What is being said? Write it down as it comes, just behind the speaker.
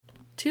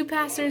Two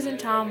pastors and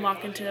Tom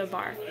walk into a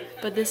bar,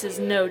 but this is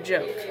no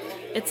joke.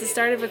 It's the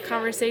start of a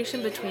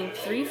conversation between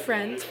three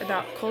friends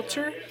about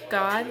culture,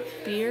 God,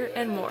 beer,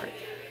 and more.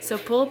 So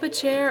pull up a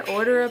chair,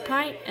 order a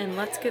pint, and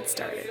let's get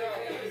started.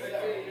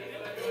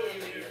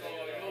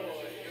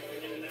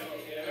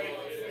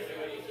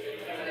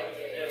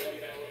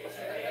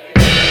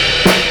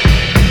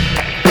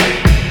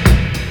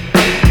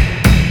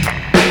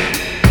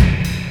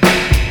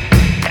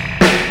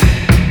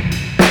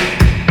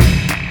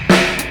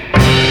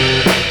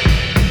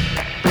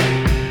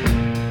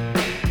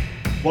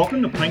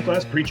 Welcome to Pint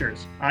Glass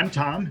Preachers. I'm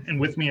Tom, and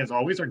with me as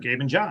always are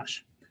Gabe and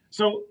Josh.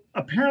 So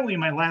apparently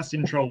my last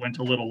intro went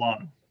a little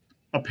long.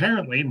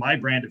 Apparently my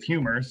brand of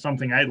humor,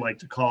 something I'd like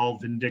to call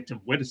vindictive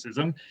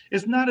witticism,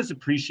 is not as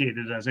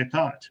appreciated as I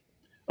thought.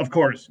 Of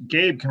course,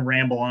 Gabe can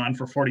ramble on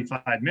for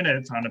 45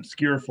 minutes on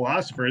obscure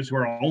philosophers who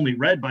are only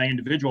read by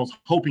individuals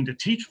hoping to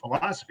teach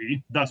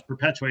philosophy, thus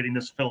perpetuating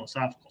this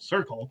philosophical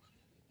circle.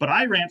 But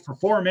I rant for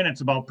 4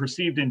 minutes about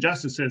perceived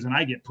injustices and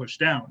I get pushed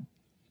down.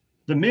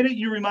 The minute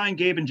you remind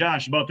Gabe and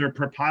Josh about their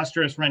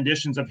preposterous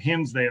renditions of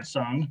hymns they have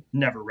sung,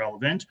 never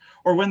relevant,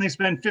 or when they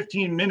spend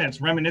 15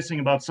 minutes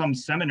reminiscing about some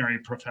seminary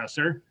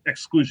professor,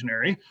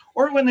 exclusionary,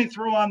 or when they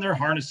throw on their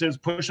harnesses,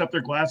 push up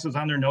their glasses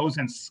on their nose,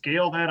 and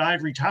scale that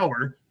ivory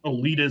tower,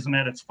 elitism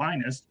at its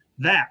finest,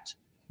 that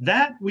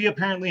we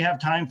apparently have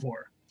time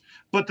for.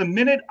 But the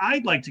minute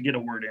I'd like to get a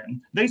word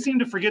in, they seem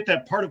to forget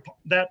that part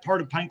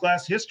of pint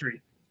glass history.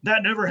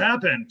 That never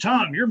happened.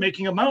 Tom, you're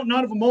making a mountain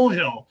out of a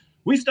molehill.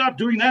 We stopped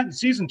doing that in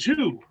season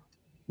 2.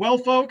 Well,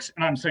 folks,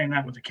 and I'm saying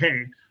that with a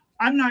K,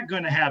 I'm not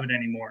going to have it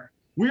anymore.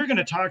 We're going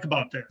to talk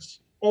about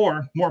this.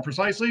 Or, more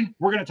precisely,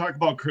 we're going to talk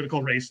about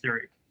critical race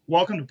theory.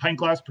 Welcome to Pint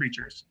Glass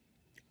Preachers.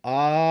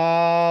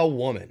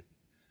 Woman.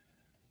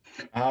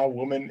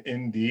 Woman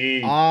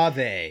indeed. Are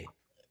they?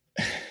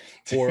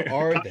 Or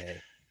are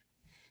they?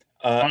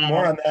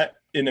 More on that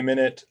in a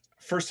minute.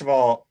 First of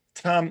all,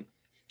 Tom,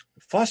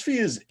 philosophy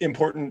is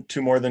important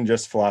to more than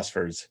just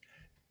philosophers.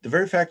 The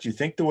very fact you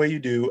think the way you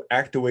do,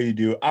 act the way you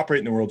do, operate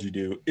in the world you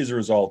do is a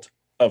result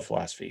of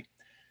philosophy.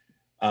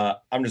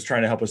 I'm just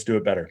trying to help us do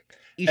it better.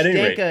 Ich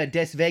denke,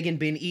 deswegen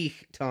bin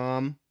ich,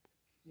 Tom.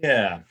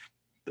 Yeah,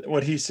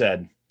 what he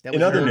said. That was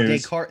in other news,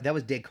 Descartes, that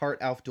was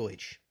Descartes auf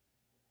Deutsch.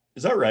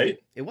 Is that right?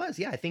 It was,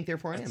 yeah. I think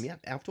therefore I am. Yeah,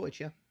 auf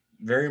Deutsch, yeah.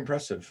 Very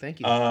impressive. Thank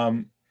you.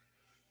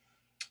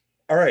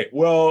 All right.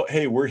 Well,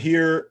 hey, we're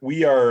here.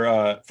 We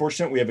are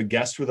fortunate. We have a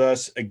guest with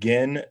us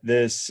again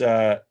this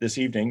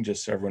evening.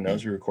 Just so everyone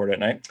knows, we record at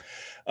night.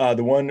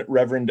 The one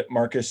Reverend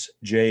Marcus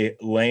J.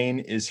 Lane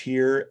is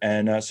here,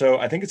 and so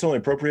I think it's only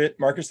appropriate,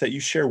 Marcus, that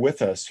you share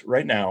with us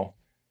right now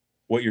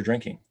what you're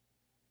drinking.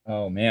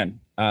 Oh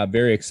man,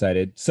 very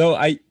excited. So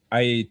I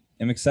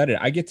am excited.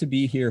 I get to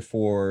be here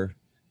for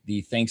the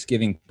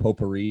Thanksgiving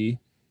potpourri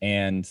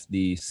and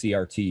the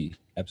CRT.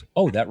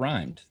 Oh, that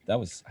rhymed. I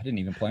didn't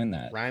even plan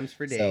that. Rhymes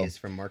for days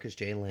from Marcus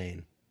J.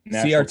 Lane.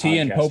 National CRT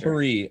and podcaster.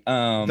 potpourri.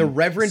 The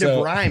Reverend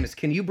of Rhymes.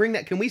 Can you bring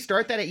that? Can we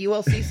start that at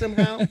ULC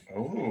somehow?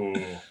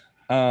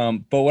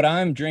 Oh. But what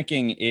I'm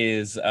drinking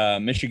is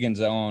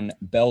Michigan's own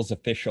Bell's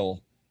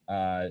Official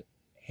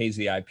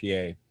hazy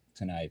IPA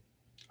tonight.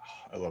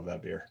 I love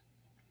that beer.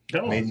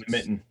 Made in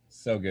Mitten.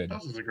 So good.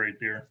 This is a great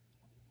beer.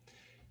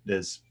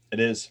 It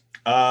is.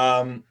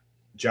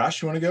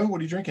 Josh, you want to go? What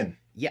are you drinking?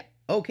 Yeah.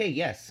 Okay,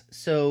 yes.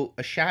 So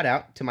a shout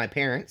out to my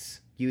parents.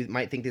 You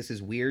might think this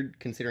is weird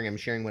considering I'm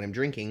sharing what I'm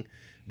drinking,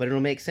 but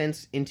it'll make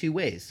sense in 2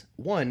 ways.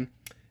 One,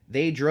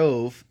 they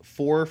drove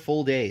 4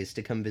 full days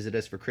to come visit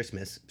us for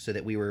Christmas so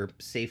that we were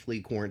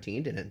safely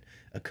quarantined in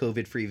a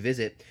COVID-free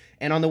visit.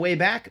 And on the way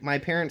back, my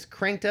parents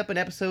cranked up an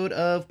episode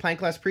of Pint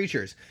Glass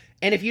Preachers.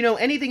 And if you know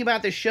anything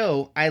about this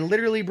show, I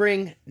literally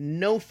bring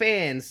no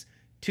fans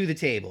to the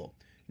table.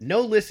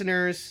 No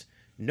listeners.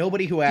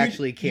 Nobody who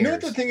actually cares. You know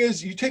what the thing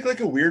is? You take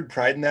like a weird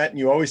pride in that, and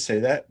you always say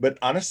that. But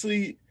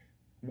honestly,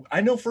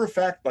 I know for a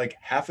fact like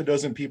half a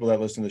dozen people that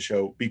listen to the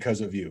show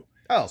because of you.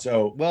 Oh,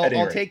 so well,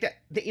 I'll take that.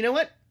 You know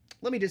what?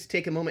 Let me just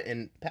take a moment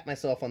and pat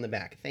myself on the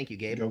back. Thank you,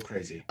 Gabe. Go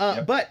crazy.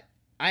 Yep. But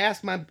I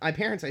asked my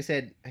parents. I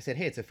said,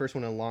 hey, it's the first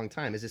one in a long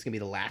time. Is this gonna be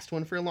the last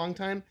one for a long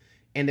time?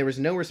 And there was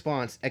no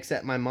response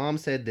except my mom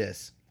said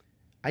this.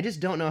 I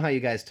just don't know how you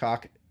guys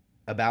talk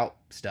about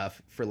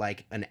stuff for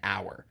like an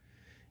hour.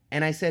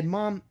 And I said,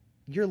 Mom,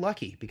 you're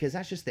lucky because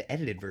that's just the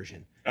edited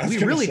version. We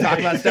really talk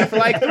about stuff for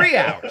like 3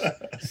 hours.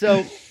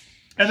 So,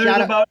 and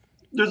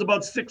there's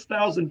about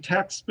 6,000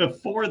 texts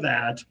before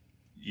that.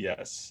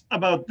 Yes.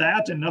 About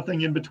that and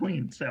nothing in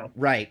between. So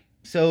right.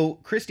 So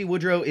Christy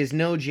Woodrow is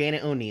no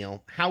Janet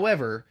O'Neill.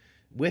 However,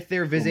 with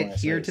their visit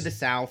here to the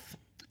South,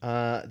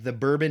 the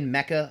bourbon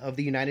mecca of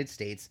the United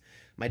States,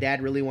 my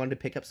dad really wanted to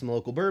pick up some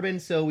local bourbon.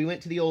 So we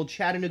went to the old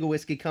Chattanooga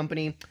Whiskey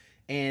Company,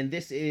 and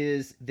this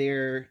is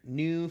their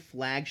new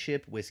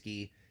flagship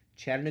whiskey,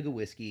 Chattanooga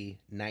Whiskey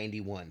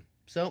 91.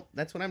 So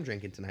that's what I'm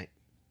drinking tonight.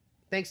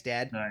 Thanks,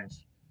 Dad.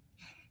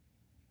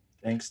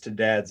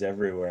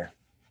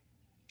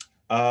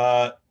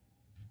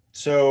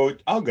 So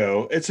I'll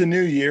go. It's a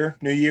new year,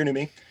 new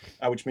me,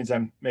 which means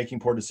I'm making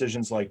poor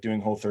decisions like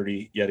doing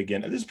Whole30 yet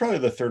again. This is probably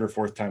the third or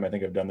fourth time I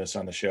think I've done this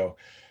on the show.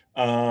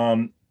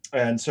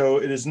 And so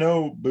it is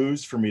no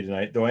booze for me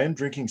tonight, though I am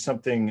drinking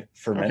something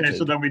fermented. Okay,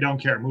 so then we don't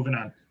care. Moving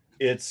on.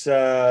 It's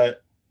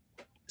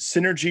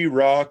Synergy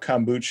Raw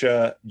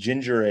Kombucha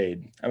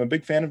Gingerade. I'm a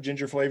big fan of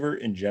ginger flavor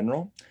in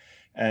general,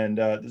 and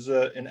this is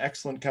an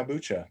excellent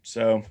kombucha.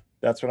 So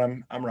that's what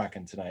I'm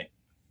rocking tonight.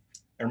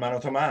 Hermano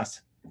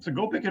Tomas. So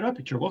go pick it up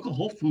at your local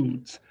Whole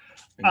Foods.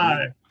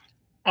 I'm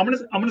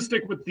gonna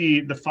stick with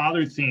the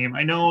father theme.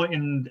 I know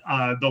in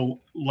the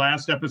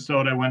last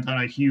episode I went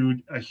on a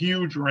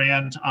huge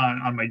rant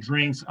on my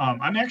drinks.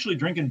 I'm actually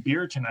drinking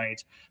beer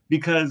tonight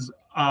because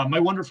my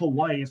wonderful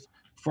wife,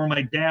 for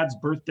my dad's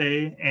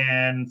birthday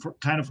and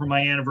for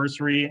my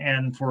anniversary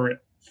and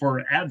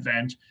for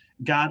Advent,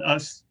 got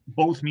us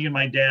both, me and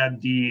my dad,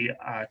 the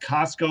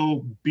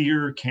Costco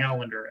beer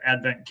calendar,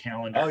 Advent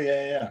calendar. Oh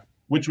yeah.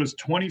 Which was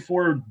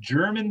 24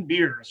 German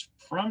beers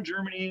from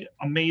Germany.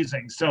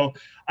 Amazing. So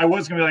I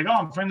was going to be like, oh,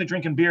 I'm finally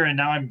drinking beer. And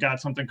now I've got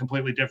something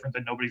completely different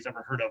that nobody's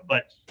ever heard of.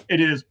 But it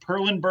is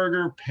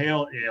Perlenberger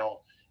Pale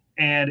Ale.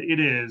 And it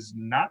is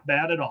not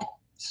bad at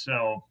all.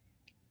 So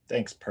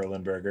thanks,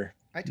 Perlenberger.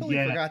 I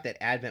totally forgot that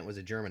Advent was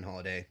a German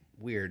holiday.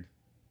 Weird.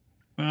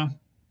 Well,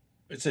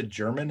 it's a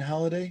German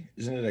holiday?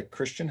 Isn't it a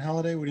Christian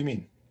holiday? What do you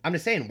mean? I'm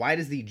just saying, why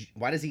does the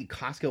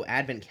Costco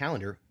Advent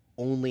calendar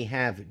only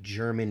have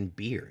German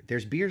beer?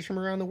 There's beers from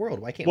around the world.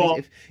 Why can't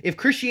we? If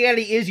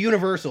Christianity is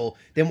universal,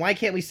 then why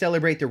can't we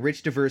celebrate the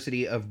rich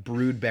diversity of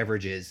brewed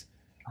beverages?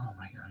 Oh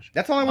my gosh.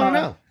 That's all I want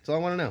to know. That's all I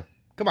want to know.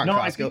 Come on,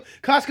 Costco.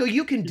 Costco,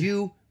 you can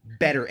do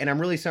better. And I'm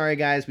really sorry,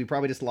 guys. We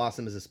probably just lost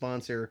them as a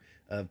sponsor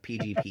of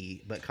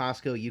PGP. But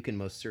Costco, you can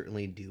most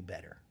certainly do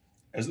better.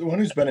 As the one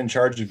who's been in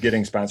charge of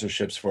getting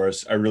sponsorships for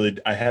us,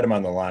 I had him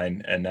on the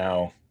line, and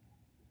now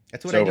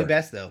that's what I do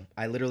best, though.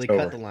 I literally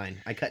cut the line.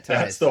 I cut ties.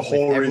 That's the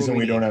whole reason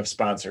we don't have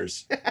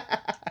sponsors.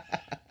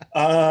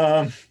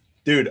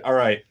 Dude, all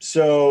right.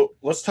 So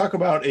let's talk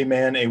about a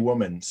man, a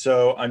woman.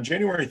 So on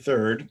January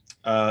 3rd,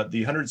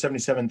 the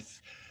 177th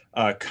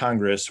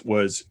Congress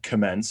was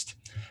commenced.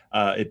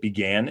 It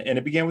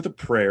began with a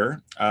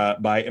prayer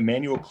by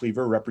Emmanuel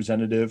Cleaver,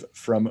 representative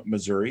from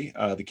Missouri,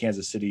 the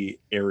Kansas City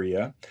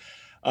area.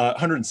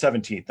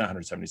 117th, not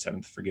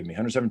 177th, forgive me.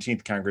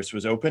 117th Congress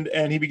was opened,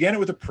 and he began it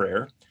with a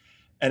prayer.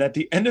 And at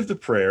the end of the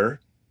prayer,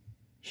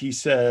 he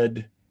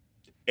said,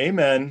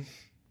 "Amen,"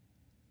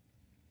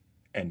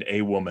 and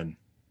 "a woman."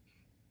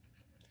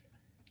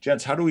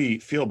 Gents, how do we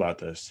feel about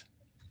this?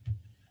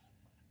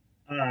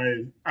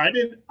 I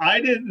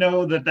didn't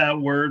know that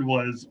word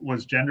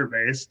was gender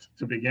based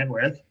to begin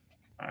with.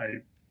 I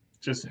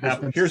just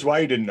happened. Here's why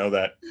you didn't know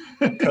that,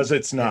 because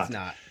it's not. It's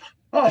not.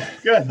 Oh,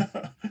 good.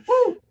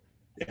 Woo.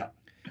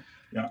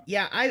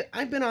 Yeah.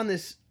 I've been on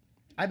this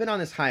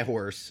high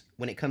horse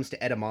when it comes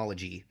to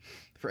etymology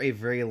for a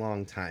very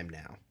long time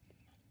now.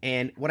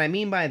 And what I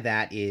mean by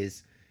that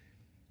is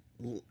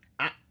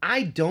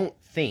I don't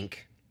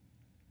think,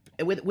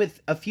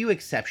 with a few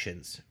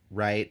exceptions,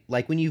 right?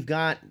 Like when you've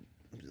got,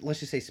 let's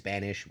just say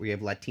Spanish, where you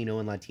have Latino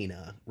and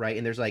Latina, right?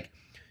 And there's like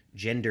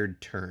gendered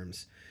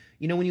terms.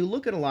 You know, when you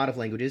look at a lot of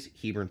languages,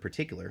 Hebrew in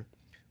particular,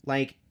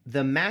 like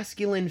the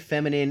masculine,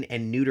 feminine,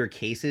 and neuter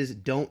cases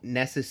don't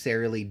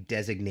necessarily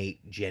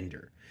designate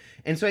gender.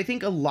 And so I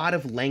think a lot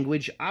of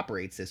language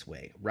operates this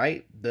way,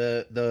 right?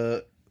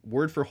 The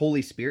word for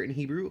Holy Spirit in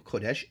Hebrew,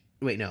 Kodesh,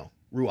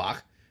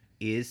 Ruach,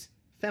 is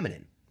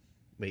feminine.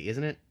 Wait,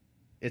 isn't it?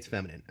 It's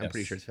feminine. I'm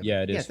pretty sure it's feminine.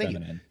 Yeah, it is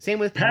feminine. You. Same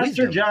with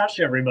Pastor wisdom. Josh,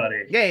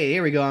 everybody. Yay,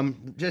 here we go.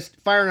 I'm just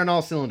firing on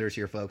all cylinders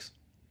here, folks.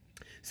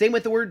 Same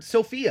with the word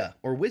Sophia,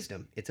 or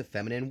wisdom. It's a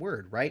feminine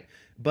word, right?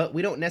 But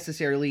we don't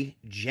necessarily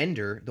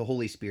gender the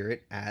Holy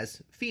Spirit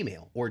as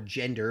female, or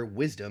gender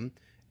wisdom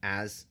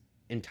as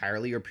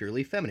entirely or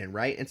purely feminine,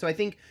 right? And so I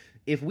think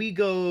if we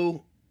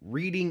go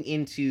reading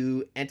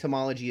into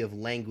etymology of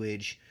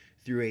language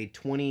through a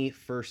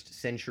 21st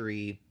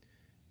century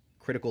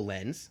critical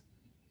lens,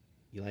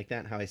 you like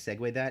that? How I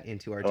segued that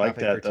into our topic for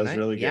tonight? That was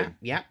really good.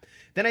 Yeah.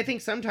 Then I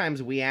think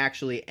sometimes we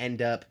actually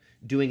end up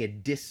doing a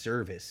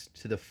disservice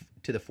to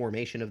the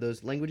formation of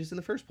those languages in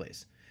the first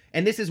place.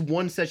 And this is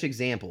one such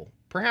example.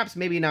 Perhaps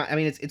maybe not. I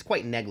mean, it's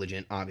quite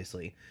negligent,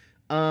 obviously.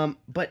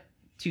 But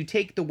to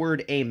take the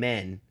word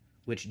amen,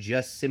 which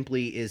just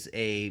simply is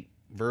a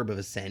verb of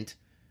assent,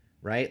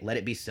 right? Let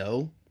it be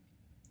so.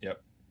 Yep.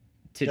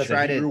 That's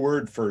try a Hebrew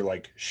word for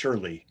like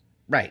surely.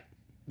 Right.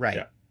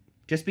 Yeah.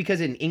 Just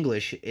because in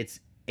English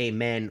it's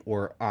amen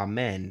or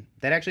amen,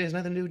 that actually has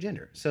nothing to do with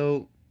gender.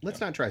 So let's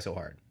not try so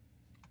hard.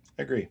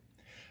 I agree.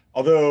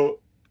 Although,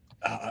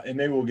 and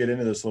maybe we'll get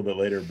into this a little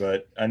bit later,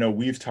 but I know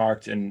we've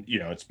talked, and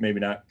it's maybe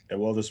not,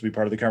 well, this will be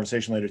part of the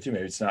conversation later too.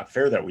 Maybe it's not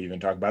fair that we even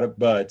talk about it,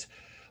 but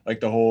like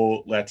the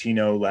whole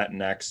Latino,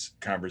 Latinx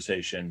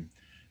conversation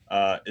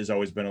has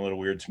always been a little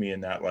weird to me,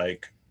 in that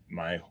like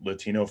my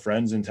Latino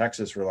friends in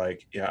Texas were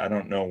like, yeah, I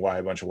don't know why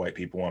a bunch of white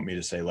people want me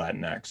to say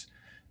Latinx.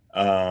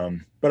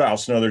 But I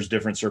also know there's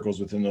different circles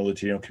within the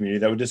Latino community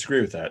that would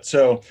disagree with that.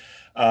 So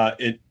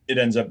it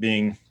ends up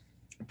being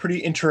pretty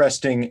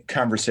interesting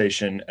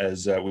conversation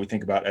as we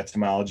think about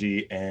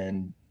etymology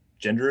and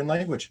gender and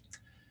language.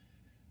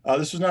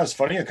 This was not as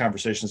funny a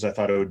conversation as I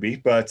thought it would be,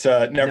 but No,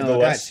 it got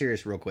nevertheless,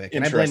 serious real quick.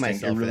 And I blame interesting.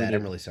 myself It for really that. did.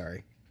 I'm really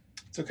sorry.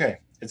 It's okay.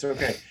 It's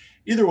okay.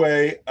 Either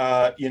way,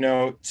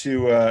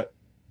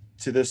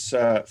 to this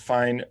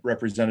fine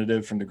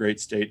representative from the great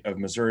state of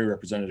Missouri,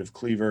 Representative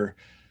Cleaver,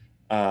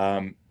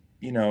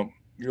 you're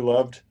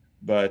loved,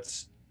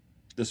 but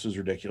this was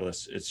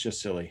ridiculous. It's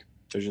just silly.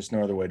 There's just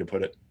no other way to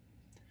put it.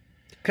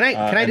 Can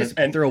I just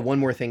throw one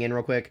more thing in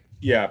real quick?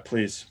 Yeah,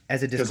 please.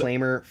 As a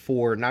disclaimer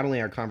for not only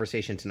our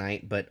conversation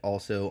tonight, but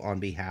also on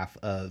behalf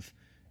of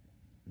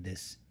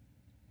this.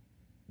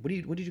 What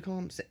did you call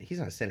him? He's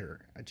not a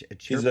senator.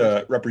 He's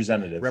a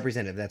representative.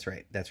 Representative. That's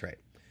right. That's right.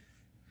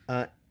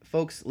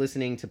 Folks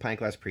listening to Pint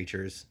Glass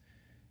Preachers,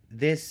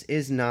 this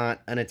is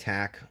not an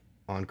attack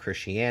on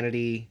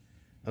Christianity.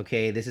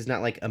 Okay, this is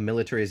not like a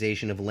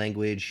militarization of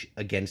language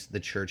against the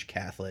Church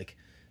Catholic.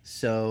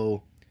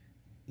 So,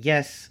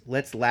 yes,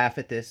 let's laugh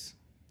at this.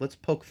 Let's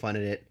poke fun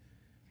at it.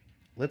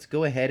 Let's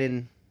go ahead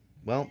and,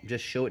 well,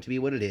 just show it to be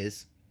what it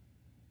is.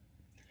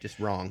 Just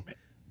wrong.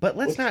 But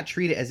let's not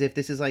treat it as if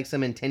this is like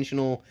some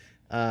intentional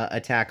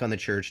attack on the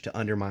church to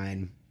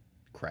undermine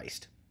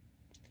Christ.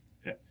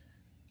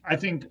 I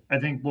think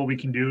what we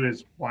can do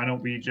is, why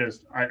don't we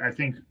just, I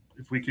think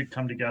if we could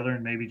come together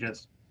and maybe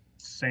just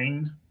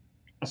sing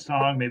a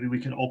song, maybe we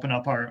could open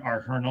up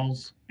our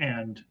hymnals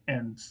and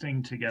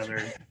sing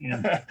together.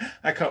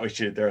 I caught what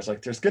you did there. I was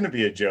like, there's going to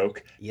be a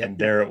joke. Yep. And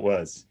there it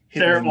was.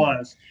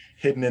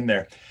 Hidden in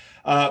there.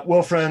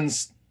 Well,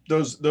 friends,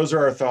 those are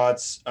our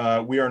thoughts.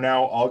 We are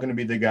now all going to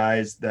be the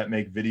guys that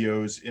make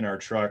videos in our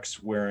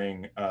trucks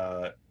wearing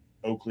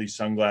Oakley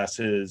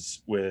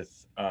sunglasses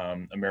with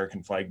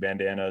American flag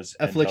bandanas.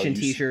 Affliction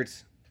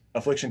t-shirts.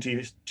 Affliction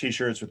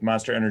t-shirts with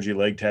Monster Energy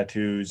leg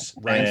tattoos.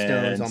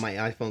 Rhinestones on my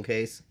iPhone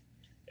case.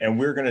 And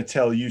we're going to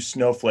tell you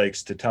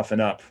snowflakes to toughen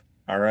up.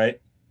 All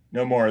right?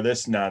 No more of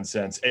this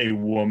nonsense. A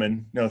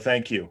woman. No,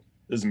 thank you.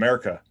 This is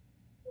America.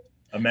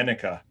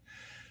 America.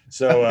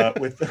 So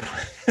with the...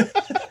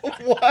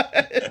 What?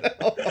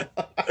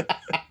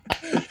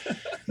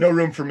 No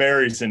room for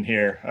Marys in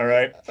here. All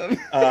right.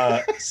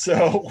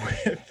 So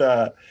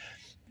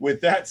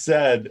with that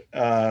said,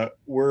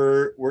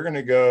 we're going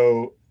to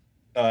go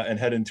and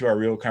head into our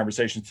real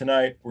conversation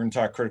tonight. We're going to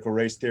talk critical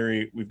race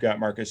theory. We've got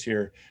Marcus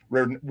here,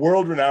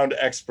 world-renowned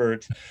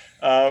expert.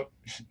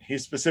 He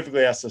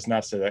specifically asked us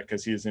not to say that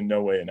because he is in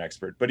no way an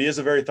expert, but he is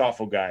a very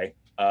thoughtful guy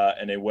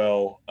and a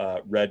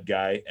well-read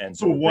guy. And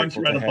so once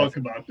read a book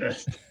about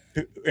this.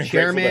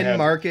 Chairman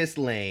Marcus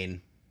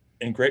Lane.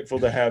 And grateful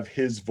to have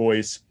his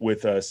voice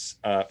with us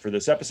for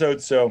this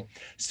episode. So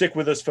stick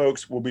with us,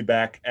 folks. We'll be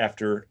back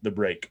after the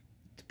break.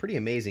 It's pretty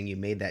amazing you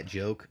made that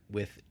joke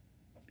with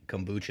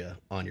kombucha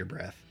on your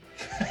breath.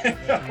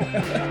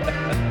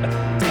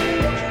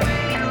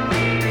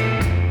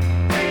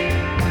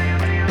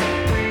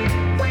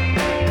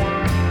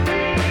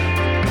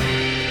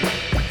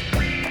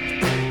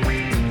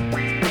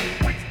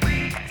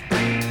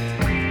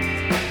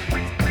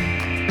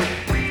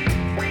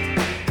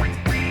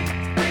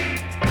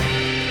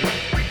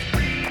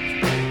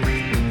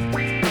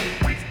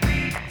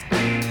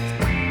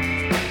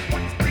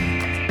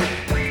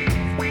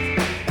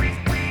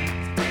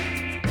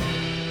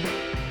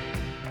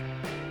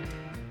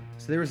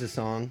 There was a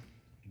song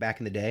back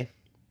in the day.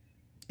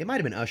 It might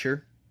have been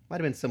Usher, might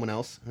have been someone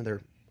else,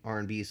 another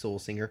R&B soul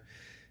singer,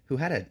 who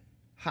had a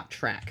hot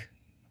track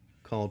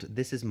called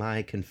 "This Is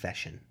My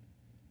Confession."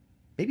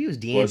 Maybe it was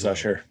D'Angelo. It was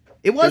Usher.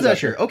 It was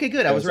Usher. Okay,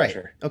 good. I was right.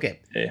 Usher. Okay.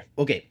 Yeah.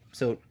 Okay.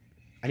 So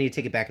I need to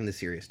take it back in the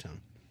serious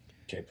tone.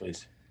 Okay,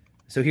 please.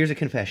 So here's a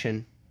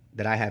confession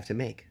that I have to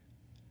make.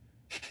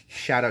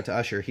 Shout out to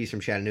Usher. He's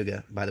from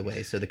Chattanooga, by the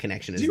way. So the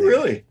connection is Is he there.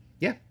 really?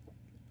 Yeah.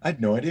 I had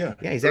no idea.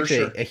 Yeah, he's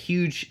actually a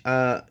huge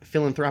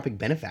philanthropic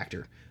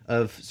benefactor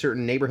of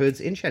certain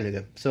neighborhoods in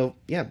Chattanooga. So,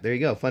 yeah, there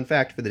you go. Fun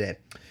fact for the day.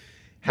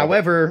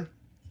 However,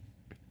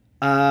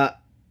 over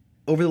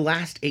the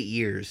last 8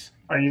 years...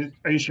 Are you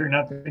sure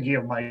not thinking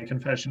of My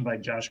Confession by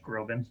Josh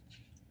Groban?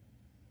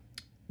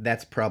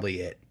 That's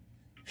probably it.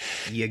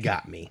 You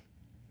got me.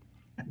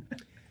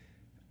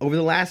 Over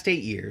the last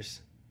 8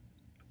 years,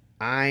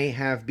 I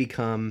have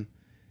become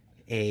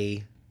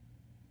a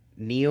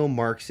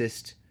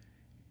neo-Marxist,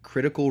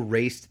 critical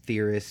race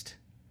theorist,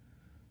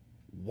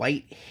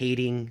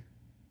 white-hating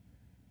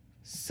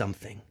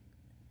something.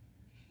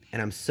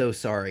 And I'm so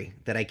sorry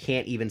that I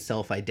can't even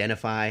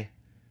self-identify.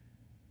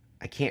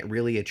 I can't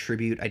really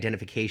attribute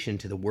identification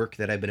to the work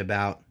that I've been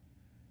about.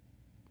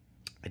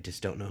 I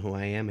just don't know who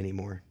I am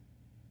anymore.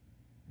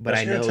 But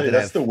I know that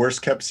that's the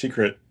worst kept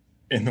secret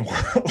in the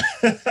world.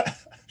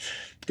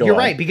 You're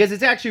right, because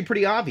it's actually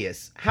pretty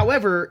obvious.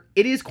 However,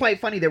 it is quite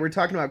funny that we're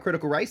talking about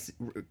critical rice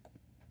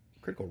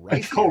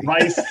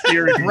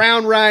theory.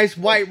 Brown rice,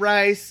 white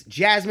rice,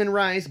 jasmine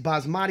rice,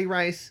 basmati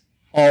rice.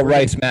 All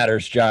rice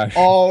matters, Josh.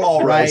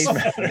 All rice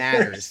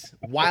matters.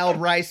 Wild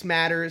rice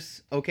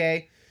matters,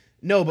 okay?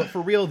 No, but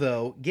for real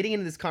though, getting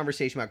into this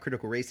conversation about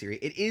critical race theory,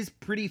 it is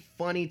pretty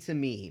funny to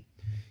me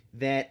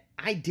that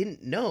I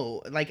didn't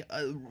know. Like,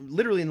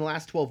 literally in the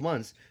last 12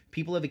 months,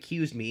 people have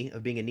accused me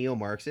of being a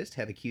neo-Marxist,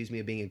 have accused me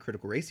of being a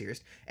critical race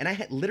theorist, and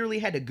I literally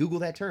had to Google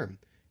that term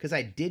because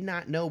I did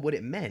not know what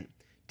it meant,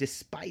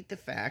 despite the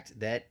fact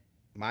that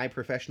my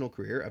professional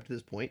career up to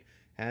this point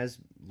has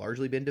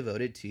largely been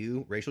devoted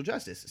to racial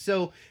justice.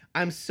 So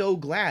I'm so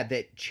glad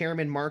that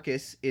Chairman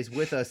Marcus is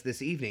with us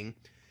this evening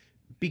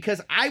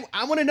because I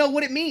want to know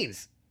what it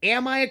means.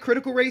 Am I a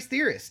critical race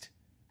theorist?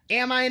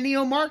 Am I a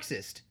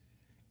neo-Marxist?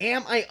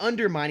 Am I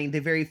undermining the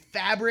very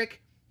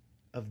fabric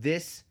of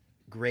this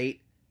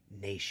great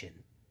nation?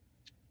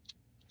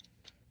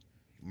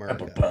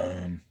 America.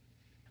 Ba-ba-bum.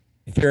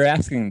 If you're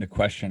asking the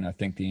question, I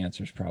think the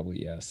answer is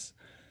probably yes.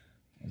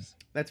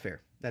 That's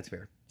fair. That's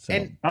fair. So,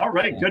 And All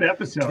right, good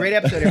episode. great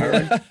episode,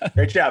 everyone.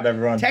 Great job,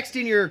 everyone. Text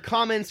in your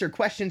comments or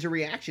questions or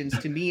reactions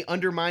to me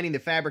undermining the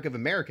fabric of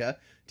America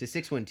to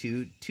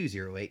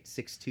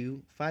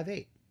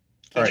 612-208-6258.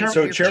 All right,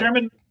 so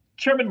Chairman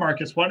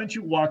Marcus, why don't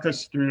you walk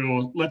us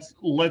through?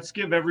 Let's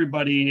give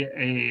everybody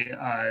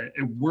a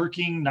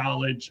working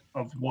knowledge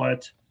of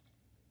what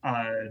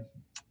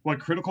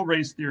critical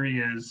race theory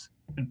is,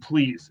 and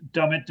please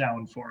dumb it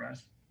down for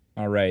us.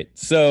 all right.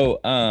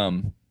 So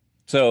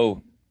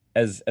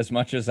as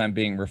much as I'm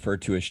being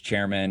referred to as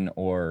chairman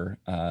or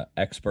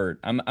expert,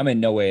 I'm in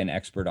no way an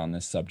expert on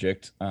this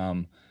subject.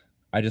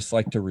 I just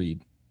like to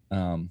read.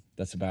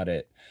 That's about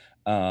it.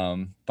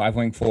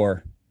 5-wing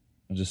 4.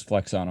 I'll just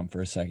flex on them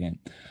for a second.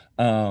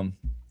 That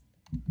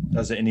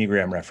was an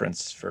Enneagram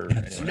reference for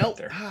anyone No. out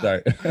there.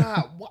 Sorry.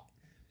 What?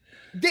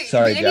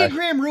 Sorry, the Josh.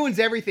 Enneagram ruins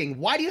everything.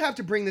 Why do you have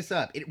to bring this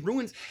up? It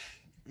ruins.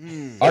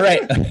 All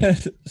right.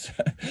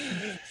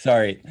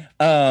 Sorry.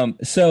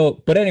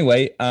 But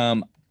anyway,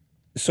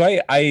 so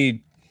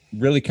I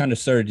really kind of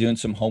started doing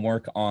some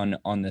homework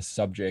on this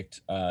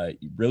subject,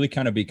 really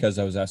kind of because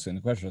I was asking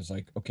the question. I was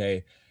like,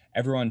 okay,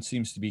 everyone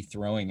seems to be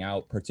throwing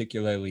out,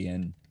 particularly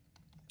in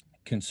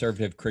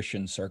conservative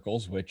Christian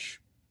circles,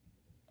 which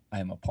I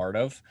am a part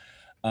of,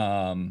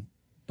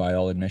 by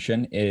all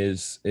admission,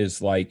 is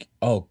like,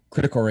 oh,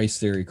 critical race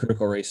theory,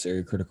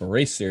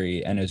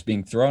 and is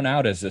being thrown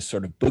out as this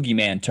sort of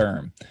boogeyman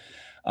term,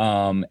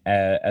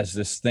 as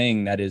this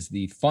thing that is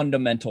the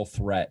fundamental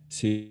threat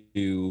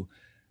to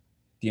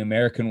the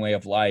American way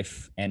of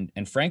life, and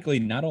frankly,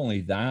 not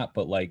only that,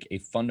 but like a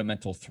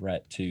fundamental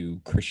threat to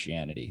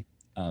Christianity.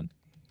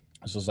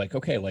 So I was like,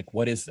 okay, like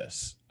what is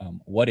this?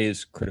 What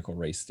is critical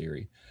race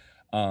theory?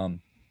 And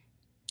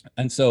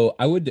so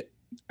I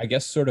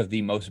guess sort of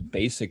the most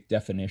basic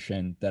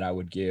definition that I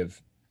would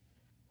give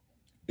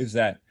is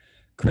that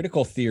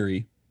critical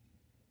theory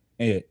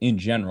in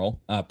general,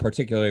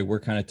 particularly we're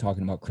kind of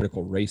talking about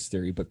critical race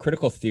theory, but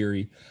critical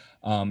theory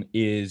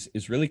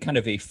is really kind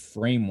of a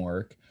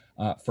framework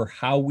for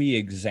how we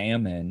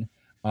examine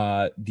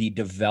the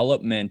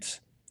development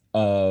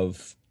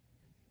of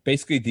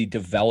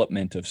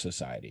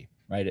society,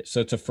 right? So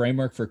it's a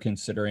framework for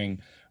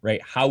considering,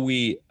 right, how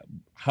we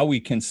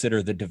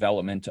consider the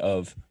development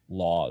of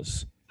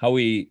laws, how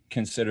we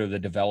consider the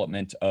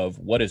development of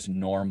what is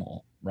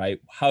normal, right?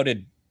 How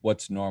did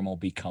what's normal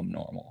become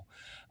normal?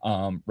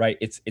 Right?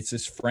 It's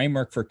this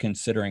framework for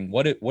considering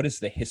what is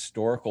the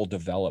historical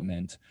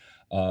development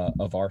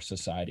of our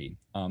society.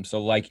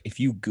 So like if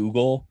you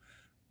Google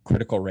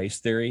critical race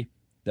theory,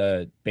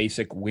 the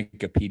basic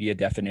Wikipedia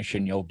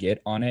definition you'll get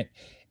on it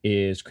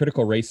is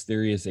critical race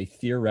theory is a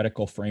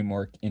theoretical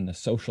framework in the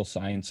social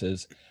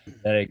sciences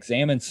that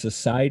examines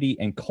society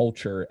and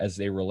culture as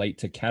they relate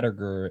to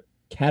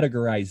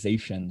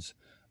categorizations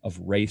of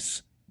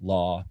race,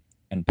 law,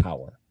 and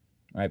power,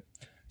 right?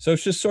 So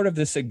it's just sort of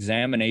this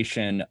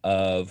examination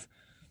of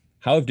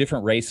how have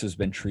different races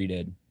been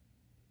treated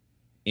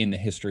in the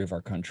history of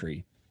our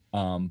country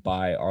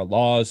by our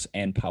laws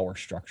and power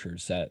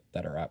structures that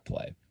are at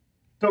play.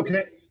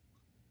 Okay.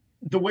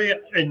 The way,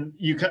 and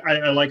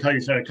I like how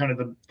you said it, kind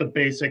of the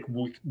basic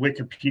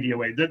Wikipedia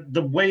way.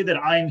 The way that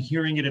I'm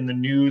hearing it in the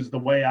news, the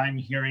way I'm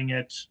hearing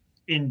it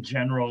in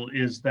general,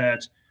 is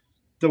that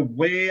the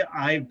way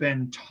I've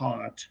been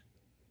taught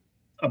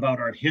about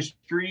our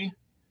history,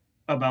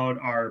 about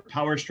our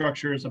power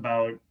structures,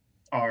 about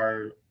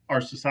our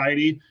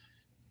society,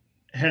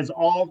 has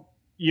all,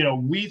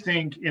 we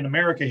think in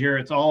America here,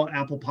 it's all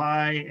apple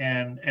pie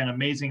and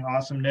amazing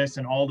awesomeness,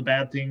 and all the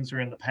bad things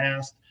are in the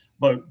past.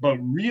 But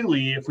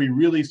really, if we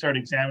really start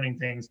examining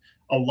things,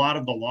 a lot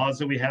of the laws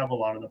that we have, a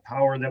lot of the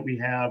power that we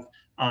have,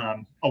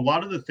 a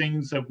lot of the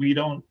things that we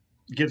don't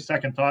give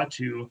second thought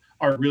to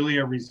are really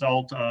a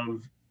result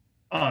of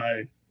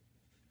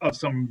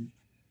some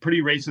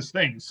pretty racist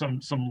things,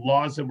 some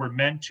laws that were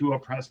meant to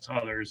oppress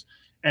others,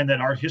 and that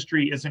our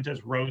history isn't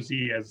as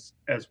rosy as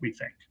we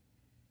think.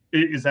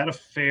 Is that a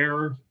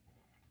fair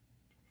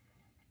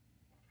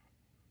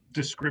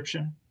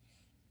description?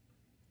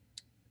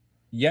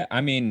 Yeah,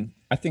 I mean,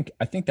 I think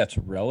that's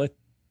relative.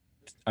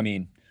 I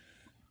mean,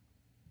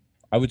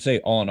 I would say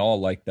all in all,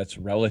 like that's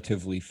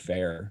relatively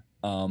fair.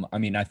 I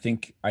mean, I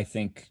think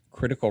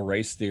critical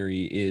race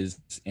theory is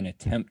an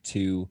attempt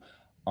to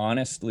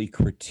honestly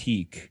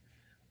critique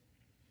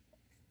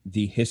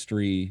the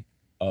history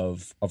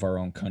of our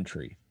own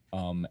country,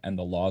 and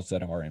the laws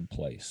that are in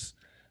place.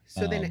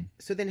 So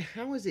then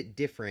how is it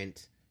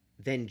different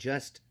than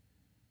just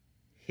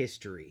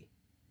history,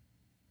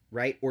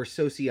 right? Or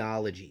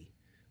sociology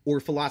or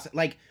philosophy?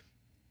 Like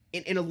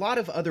in a lot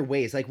of other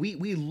ways, like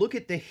we look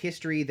at the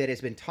history that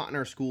has been taught in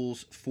our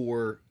schools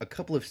for a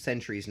couple of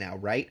centuries now,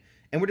 right?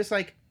 And we're just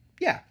like,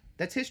 yeah,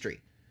 that's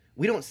history.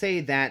 We don't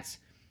say that's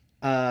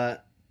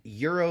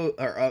Euro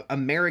or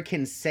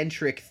American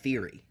centric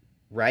theory,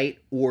 right?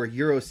 Or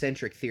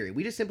Eurocentric theory.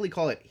 We just simply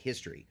call it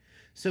history.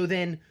 So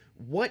then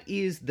what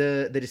is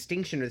the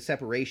distinction or the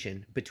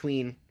separation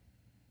between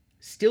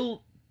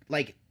still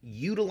like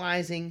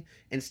utilizing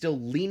and still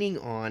leaning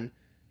on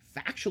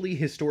factually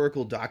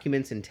historical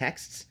documents and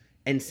texts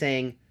and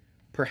saying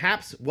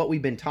perhaps what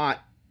we've been taught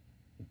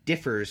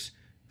differs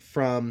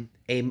from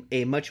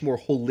a much more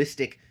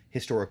holistic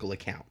historical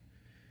account?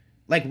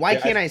 Like, why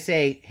can't I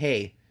say,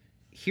 hey,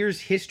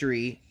 here's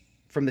history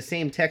from the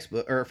same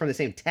textbook or from the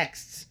same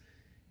texts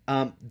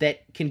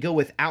that can go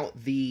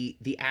without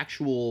the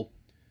actual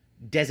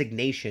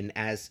designation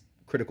as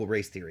critical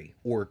race theory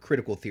or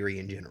critical theory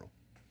in general?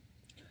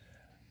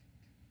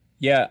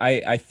 Yeah,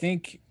 I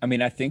think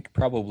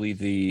probably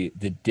the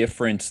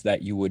difference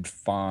that you would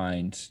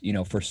find,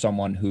 for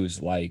someone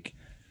who's like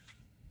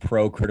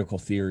pro critical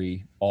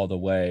theory all the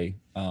way,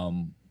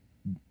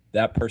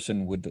 that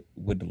person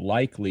would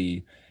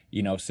likely,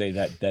 say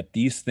that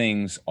these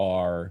things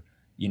are,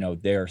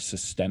 they're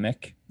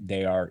systemic,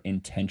 they are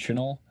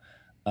intentional,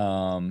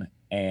 and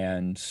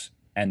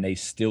they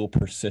still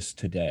persist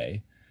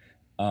today.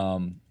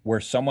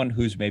 Where someone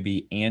who's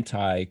maybe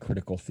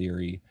anti-critical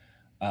theory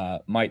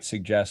might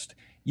suggest,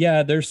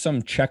 yeah, there's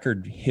some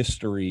checkered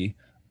history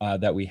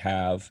that we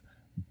have,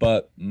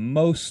 but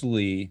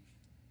mostly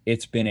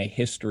it's been a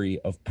history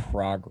of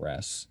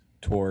progress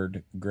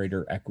toward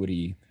greater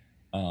equity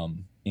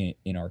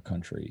in our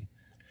country.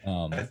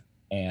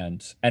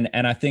 And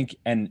I think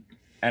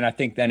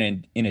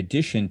then in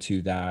addition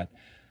to that,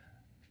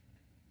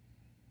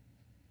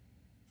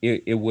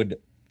 it would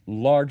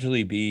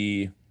largely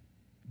be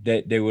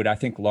that they would, I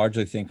think,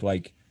 largely think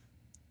like,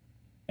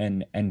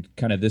 and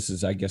kind of this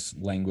is, I guess,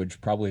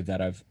 language probably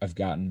that I've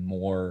gotten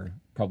more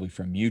probably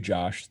from you,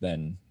 Josh,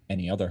 than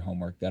any other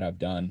homework that I've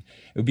done.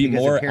 It would be because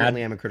more.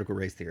 Apparently, I'm a critical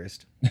race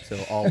theorist, so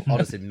I'll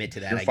just admit to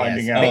that. You're I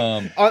finding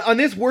guess. out. On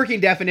this working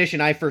definition,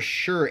 I for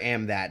sure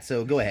am that.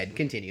 So go ahead,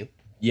 continue.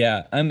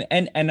 Yeah,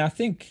 and I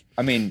think,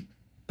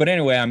 but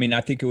anyway,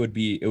 I think it would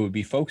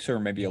be folks who are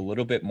maybe a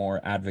little bit more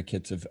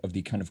advocates of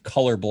the kind of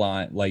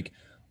colorblind, like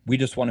we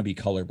just want to be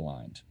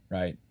colorblind,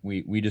 right?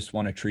 We just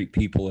want to treat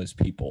people as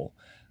people.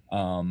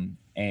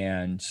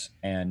 And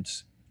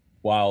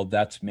while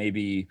that's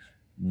maybe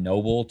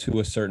noble to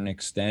a certain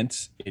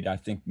extent, it, I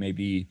think,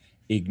 maybe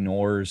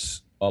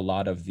ignores a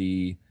lot of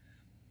the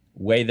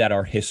way that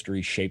our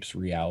history shapes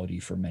reality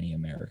for many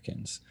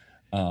Americans.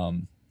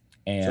 And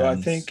so I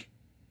think,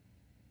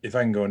 if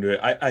I can go into it,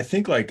 I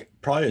think like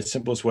probably the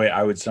simplest way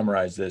I would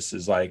summarize this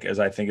is like, as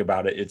I think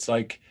about it, it's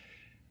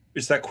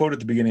that quote at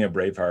the beginning of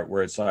Braveheart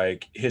where it's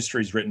like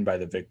history's written by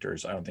the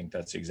victors. I don't think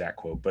that's the exact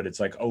quote, but it's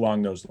like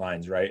along those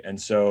lines, right? And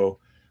so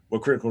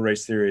what critical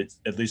race theory,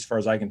 at least as far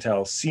as I can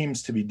tell,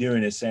 seems to be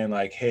doing is saying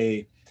like,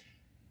 hey,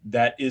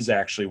 that is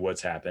actually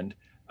what's happened.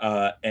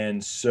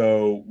 And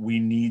so we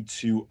need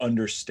to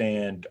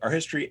understand our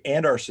history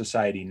and our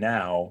society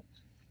now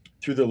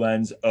through the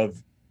lens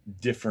of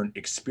different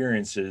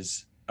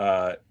experiences,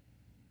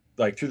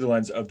 like through the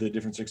lens of the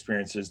different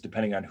experiences,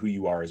 depending on who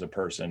you are as a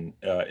person,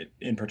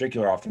 in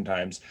particular,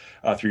 oftentimes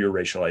through your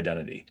racial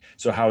identity.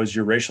 So how is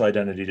your racial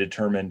identity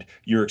determined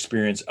your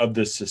experience of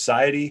this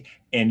society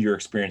and your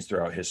experience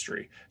throughout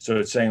history? So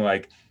it's saying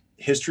like,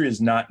 history is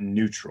not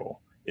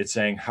neutral. It's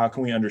saying, how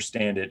can we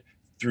understand it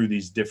through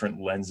these different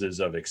lenses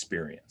of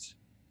experience?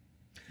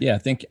 Yeah,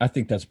 I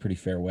think that's a pretty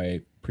fair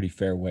way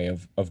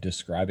of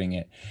describing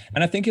it.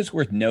 And I think it's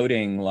worth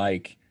noting,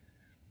 like,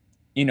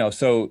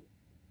 so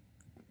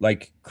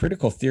like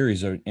critical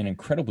theories are an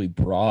incredibly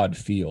broad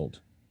field.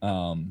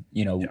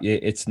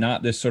 It's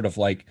not this sort of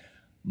like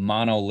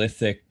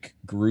monolithic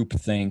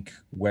groupthink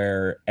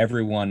where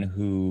everyone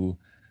who,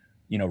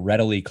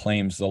 readily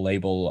claims the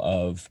label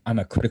of I'm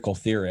a critical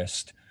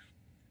theorist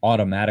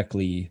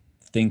automatically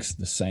thinks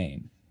the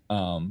same.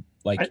 I'm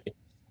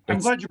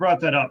glad you brought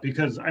that up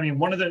because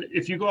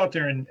if you go out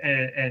there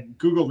and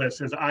Google this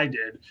as I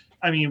did,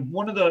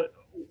 one of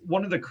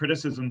the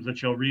criticisms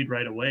that you'll read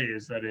right away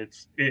is that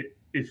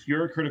if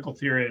you're a critical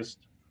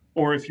theorist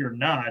or if you're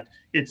not,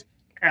 it's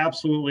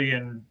absolutely,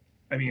 and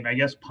I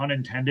guess pun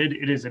intended,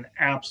 it is an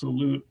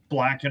absolute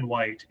black and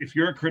white. If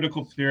you're a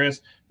critical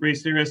theorist,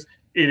 race theorist,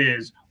 it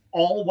is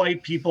all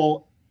white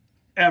people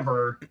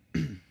ever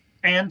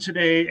and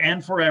today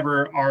and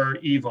forever are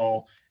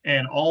evil,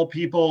 and all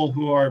people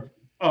who are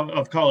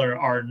of color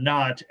are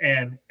not,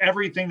 and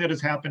everything that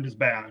has happened is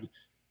bad.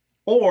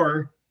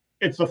 Or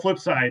it's the flip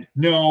side.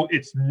 No,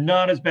 it's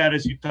not as bad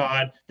as you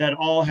thought. That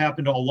all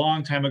happened a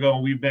long time ago,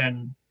 and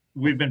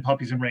we've been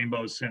puppies and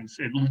rainbows since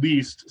at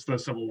least the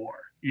Civil War,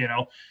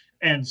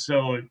 And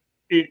so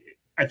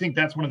I think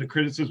that's one of the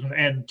criticisms.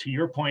 And to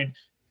your point,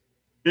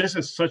 this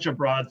is such a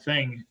broad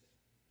thing.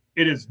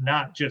 It is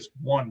not just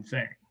one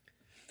thing.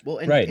 Well,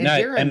 and, Right. and No,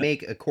 dare I and-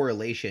 make a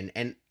correlation,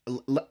 and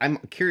I'm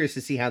curious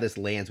to see how this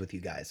lands with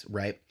you guys,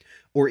 right?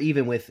 Or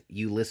even with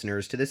you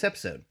listeners to this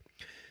episode.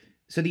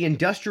 So the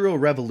Industrial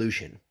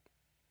Revolution,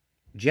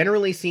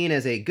 generally seen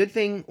as a good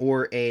thing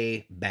or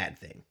a bad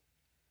thing?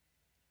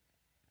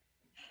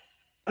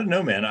 I don't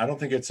know, man. I don't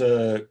think it's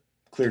a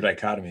clear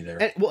dichotomy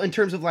there. And, well, in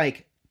terms of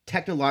like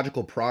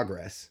technological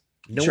progress,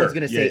 no Sure, one's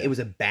going to say yeah. it was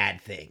a bad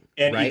thing.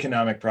 And right?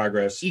 economic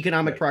progress.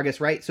 Economic Right. progress,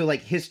 right? So,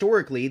 like,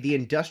 historically, the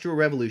Industrial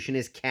Revolution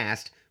is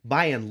cast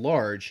by and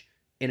large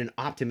in an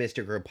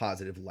optimistic or a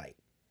positive light,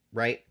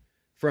 right?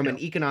 From an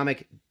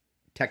economic,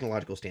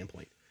 technological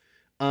standpoint.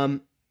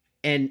 And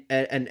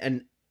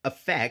an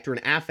effect or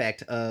an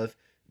affect of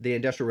the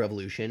Industrial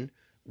Revolution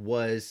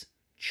was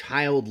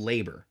child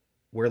labor,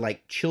 where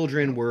like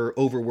children were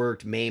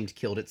overworked, maimed,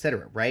 killed,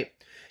 etc., right?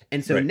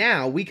 And so Right.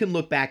 now we can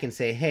look back and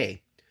say,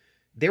 hey,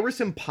 there were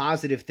some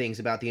positive things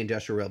about the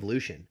Industrial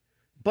Revolution,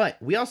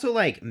 but we also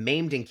like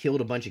maimed and killed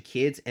a bunch of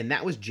kids, and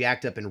that was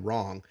jacked up and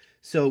wrong.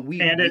 So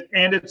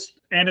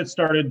it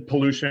started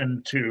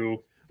pollution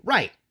to,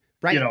 right.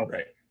 you know,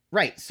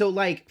 Right. So,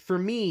 like, for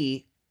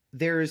me,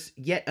 there's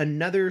yet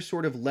another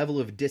sort of level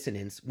of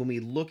dissonance when we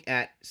look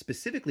at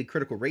specifically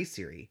critical race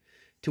theory,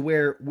 to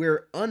where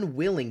we're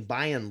unwilling,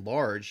 by and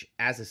large,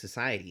 as a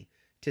society,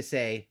 to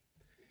say,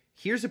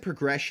 here's a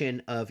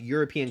progression of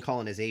European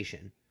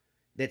colonization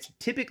that's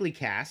typically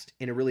cast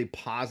in a really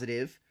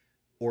positive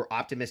or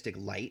optimistic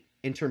light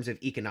in terms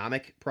of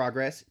economic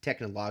progress,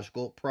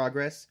 technological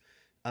progress,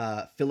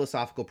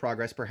 philosophical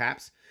progress,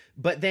 perhaps.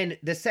 But then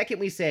the second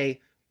we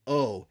say,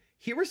 oh,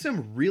 here were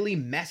some really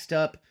messed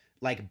up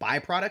like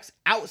byproducts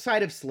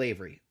outside of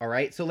slavery. All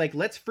right. So like,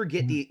 let's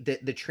forget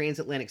the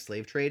transatlantic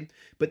slave trade,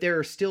 but there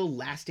are still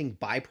lasting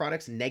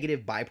byproducts,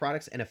 negative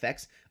byproducts and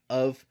effects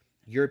of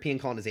European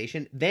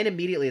colonization. Then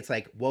immediately it's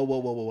like,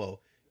 whoa.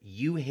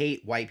 You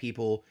hate white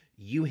people.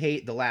 You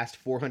hate the last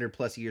 400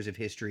 plus years of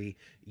history.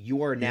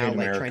 You are now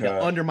like trying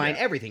to undermine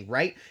everything.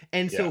 Right.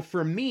 And so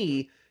for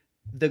me,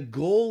 the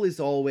goal is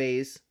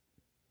always,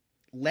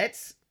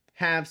 let's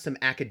have some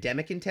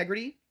academic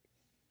integrity.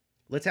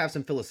 Let's have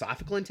some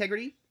philosophical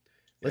integrity.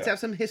 Let's have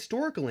some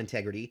historical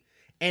integrity,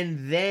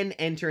 and then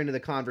enter into the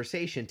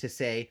conversation to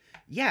say,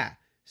 yeah,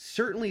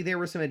 certainly there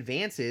were some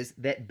advances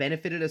that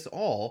benefited us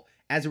all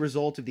as a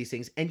result of these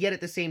things. And yet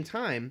at the same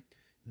time,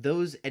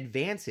 those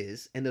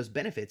advances and those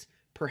benefits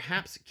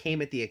perhaps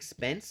came at the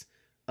expense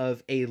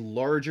of a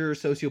larger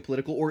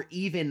sociopolitical or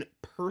even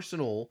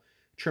personal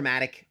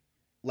traumatic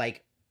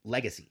like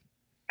legacy.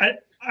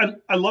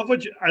 I love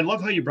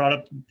how you brought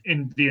up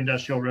in the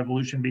Industrial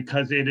Revolution,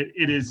 because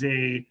it's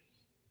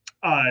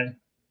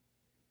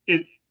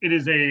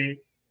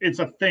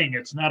a thing.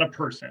 It's not a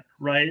person,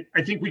 right?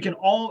 I think we can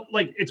all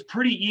like, it's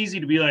pretty easy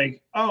to be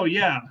like, oh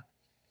yeah,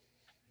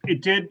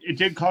 it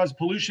did cause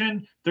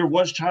pollution. There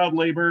was child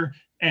labor,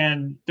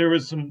 and there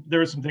was some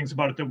things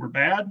about it that were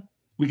bad.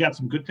 We got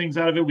some good things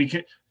out of it. We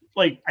can,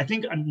 like, I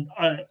think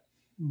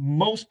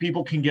most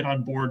people can get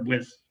on board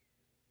with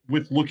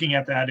looking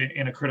at that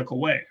in a critical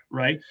way,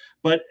 right?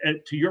 But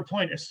to your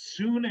point, as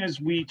soon as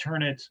we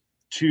turn it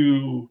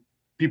to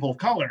people of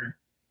color,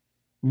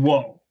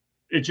 whoa,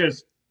 it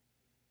just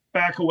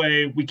back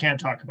away. We can't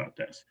talk about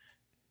this.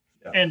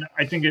 Yeah. And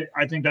I think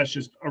that's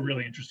just a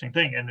really interesting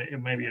thing.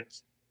 And maybe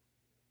it's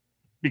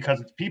because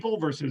it's people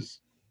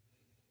versus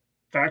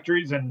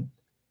factories and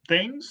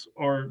things,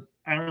 or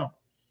I don't know.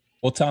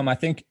 Well, Tom, I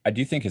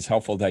do think it's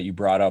helpful that you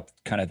brought up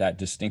kind of that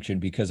distinction,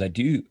 because I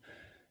do,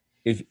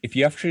 if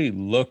you actually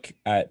look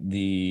at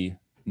the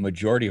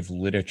majority of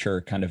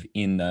literature kind of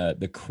in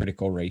the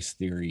critical race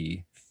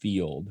theory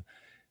field,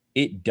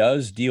 it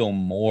does deal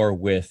more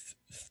with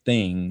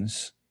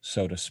things,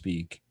 so to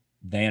speak,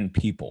 than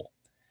people,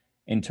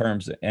 in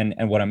terms, and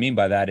what I mean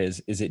by that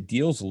is it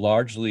deals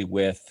largely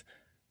with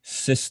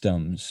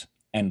systems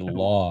and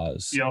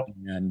laws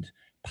and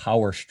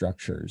power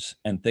structures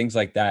and things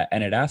like that.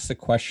 And it asks the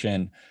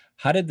question,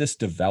 how did this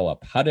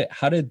develop? How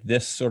did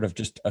this sort of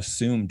just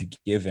assumed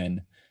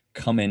given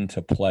come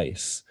into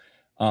place?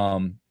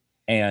 And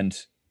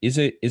is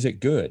it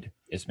good?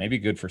 It's maybe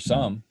good for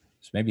some,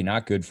 it's maybe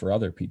not good for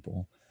other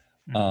people.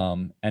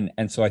 And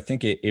so I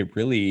think it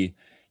really,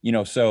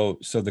 so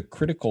the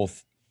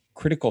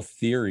critical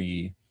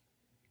theory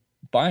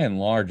by and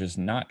large is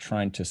not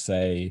trying to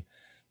say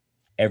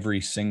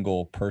every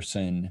single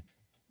person,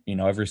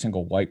 every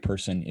single white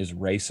person is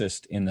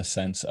racist in the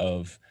sense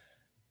of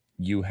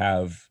you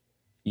have,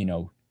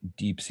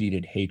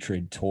 deep-seated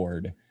hatred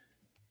toward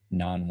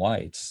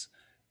non-whites.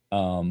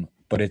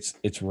 But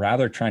it's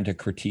rather trying to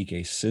critique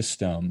a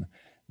system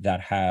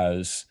that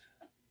has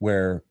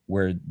where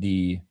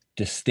the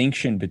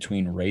distinction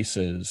between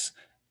races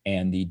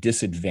and the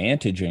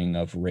disadvantaging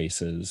of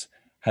races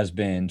has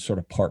been sort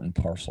of part and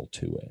parcel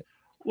to it.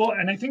 Well,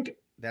 and I think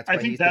that's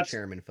why he's the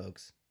chairman,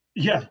 folks.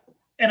 Yeah,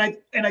 and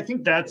I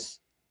think that's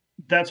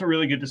a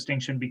really good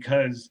distinction,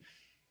 because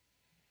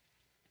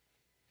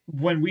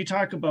when we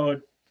talk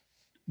about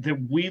that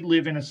we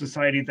live in a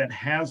society that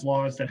has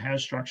laws, that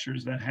has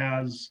structures, that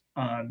has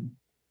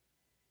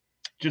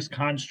just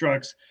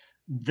constructs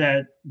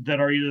that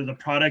are either the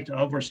product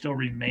of or still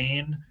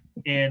remain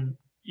in,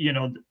 you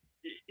know,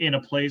 in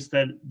a place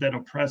that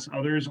oppress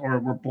others, or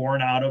were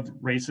born out of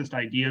racist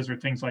ideas or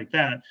things like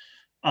that.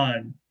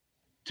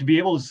 To be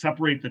able to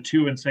separate the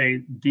two and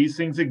say these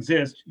things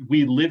exist,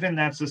 we live in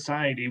that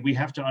society, we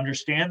have to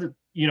understand that,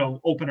 you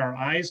know, open our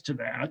eyes to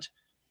that.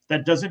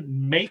 That doesn't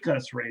make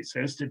us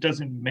racist, it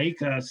doesn't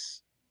make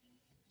us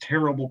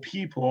terrible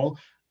people,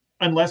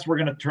 unless we're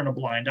going to turn a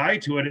blind eye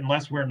to it,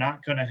 unless we're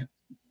not going to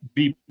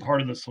be part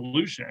of the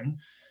solution.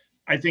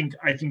 I think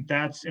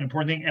that's an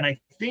important thing. And I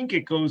think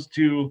it goes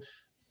to,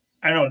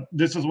 I don't know,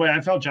 this is the way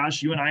I felt,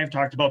 Josh, you and I have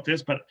talked about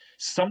this, but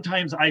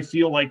sometimes I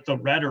feel like the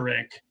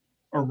rhetoric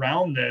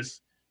around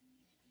this,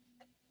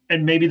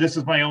 and maybe this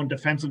is my own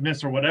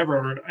defensiveness or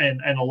whatever,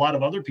 and a lot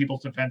of other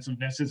people's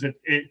defensiveness, is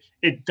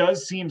it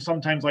does seem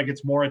sometimes like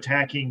it's more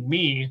attacking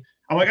me.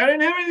 I'm like, I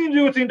didn't have anything to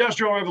do with the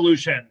Industrial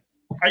Revolution.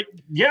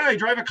 I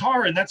drive a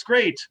car and that's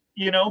great,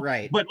 you know?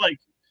 Right. But like,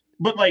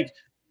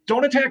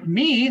 don't attack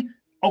me.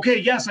 Okay,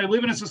 yes, I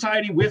live in a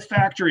society with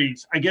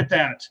factories. I get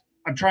that.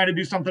 I'm trying to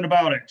do something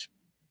about it.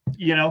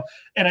 You know,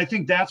 and I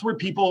think that's where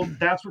people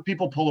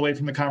pull away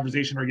from the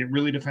conversation or get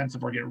really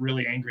defensive or get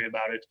really angry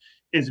about it,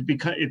 is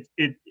because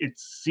it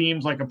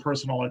seems like a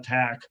personal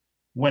attack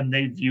when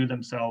they view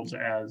themselves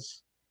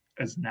as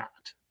not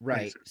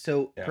right. racist.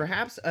 So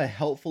perhaps a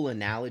helpful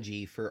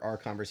analogy for our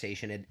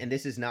conversation, and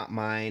this is not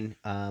mine,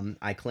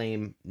 I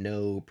claim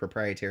no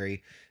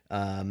proprietary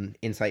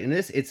insight in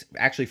this. It's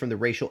actually from the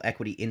Racial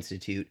Equity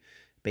Institute,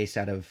 based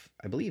out of,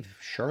 I believe,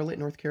 Charlotte,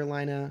 North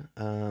Carolina.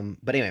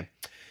 But anyway,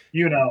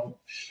 you know,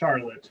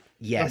 Charlotte,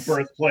 yes, the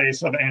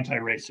birthplace of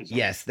anti-racism.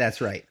 Yes, that's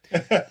right.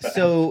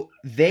 So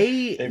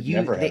they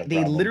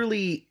they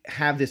literally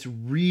have this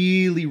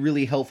really,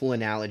 really helpful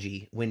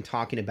analogy when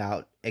talking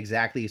about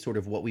exactly sort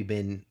of what we've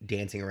been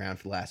dancing around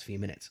for the last few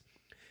minutes.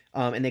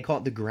 And they call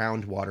it the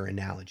groundwater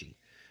analogy.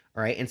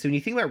 All right. And so when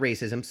you think about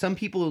racism, some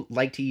people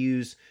like to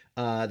use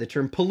the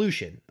term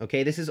pollution.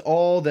 Okay. This is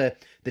all the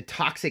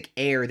toxic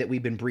air that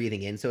we've been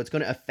breathing in. So it's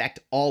going to affect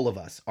all of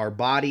us, our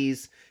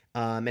bodies,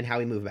 and how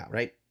we move about,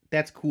 right?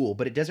 That's cool,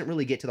 but it doesn't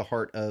really get to the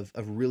heart of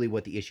really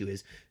what the issue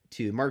is.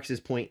 To Marx's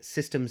point,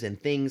 systems and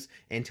things,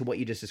 and to what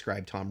you just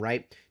described, Tom,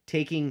 right?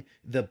 Taking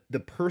the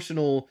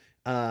personal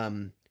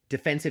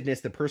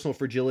defensiveness, the personal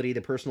fragility, the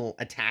personal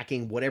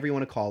attacking, whatever you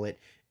want to call it,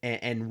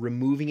 and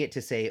removing it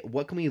to say,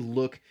 what can we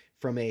look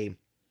from an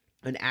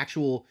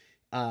actual,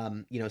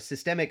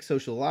 systemic,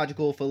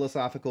 sociological,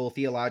 philosophical,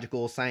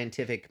 theological,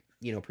 scientific,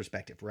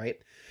 perspective, right?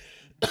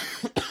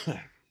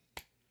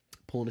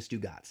 Pulling a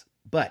Stugatz.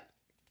 But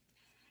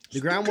the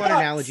groundwater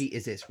analogy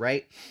is this,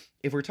 right?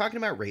 If we're talking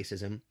about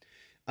racism,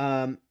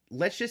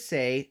 let's just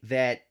say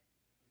that,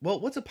 well,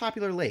 what's a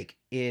popular lake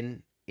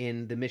in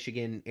the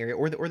Michigan area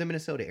or the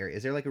Minnesota area?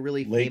 Is there like a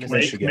really famous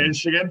Michigan?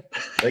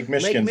 Lake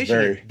Michigan.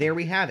 Michigan. There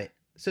we have it.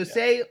 So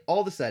say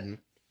all of a sudden,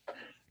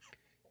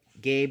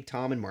 Gabe,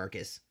 Tom, and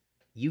Marcus,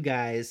 you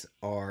guys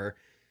are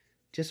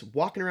just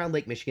walking around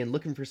Lake Michigan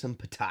looking for some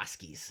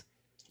Petoskey's.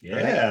 Yeah,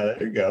 right?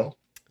 There you go.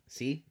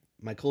 See?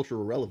 My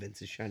cultural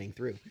relevance is shining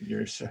through.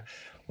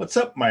 What's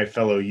up, my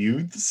fellow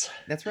youths?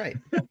 That's right.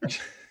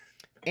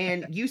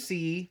 And you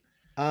see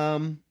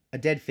a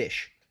dead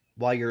fish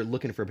while you're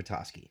looking for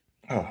Petoskey.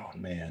 Oh,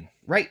 man.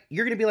 Right?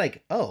 You're going to be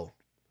like, oh,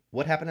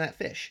 what happened to that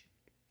fish?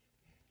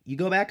 You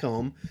go back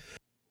home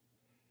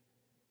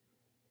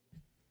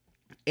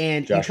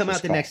and you come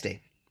out the next day.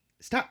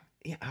 Stop.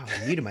 Yeah,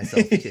 I muted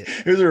myself.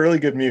 It was a really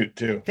good mute,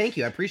 too. Thank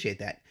you. I appreciate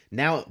that.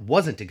 Now it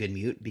wasn't a good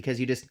mute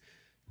because you just,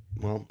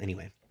 well,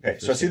 anyway. Okay,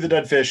 so I see the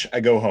dead fish. I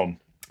go home.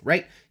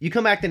 Right? You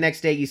come back the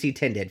next day, you see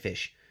 10 dead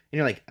fish. And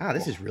you're like,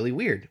 this is really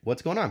weird.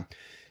 What's going on?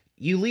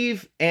 You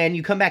leave and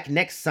you come back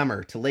next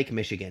summer to Lake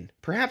Michigan,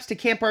 perhaps to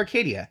Camp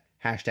Arcadia.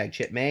 Hashtag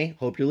Chip May.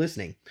 Hope you're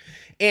listening.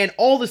 And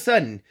all of a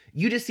sudden,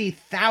 you just see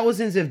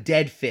thousands of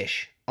dead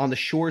fish on the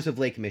shores of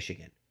Lake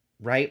Michigan,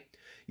 right?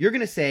 You're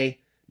going to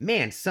say,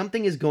 man,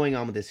 something is going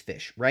on with this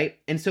fish, right?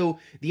 And so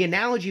the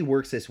analogy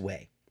works this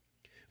way.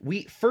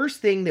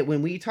 First thing that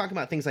when we talk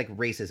about things like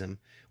racism,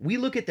 we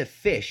look at the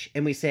fish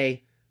and we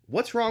say,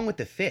 what's wrong with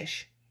the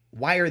fish?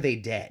 Why are they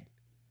dead?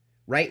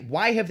 Right?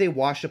 Why have they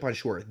washed up on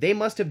shore? They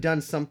must have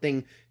done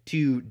something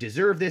to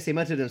deserve this. They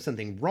must have done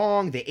something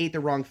wrong. They ate the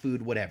wrong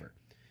food, whatever.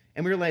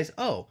 And we realize,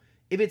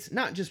 if it's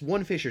not just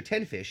one fish or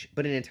 10 fish,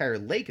 but an entire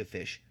lake of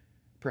fish,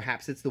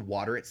 perhaps it's the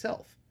water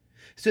itself.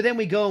 So then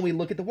we go and we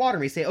look at the water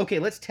and we say, okay,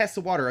 let's test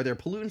the water. Are there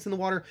pollutants in the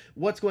water?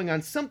 What's going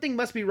on? Something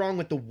must be wrong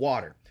with the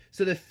water.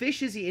 So the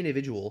fish is the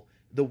individual.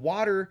 The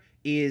water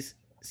is,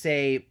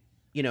 say,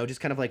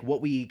 just kind of like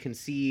what we can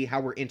see,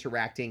 how we're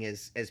interacting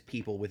as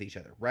people with each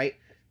other, right?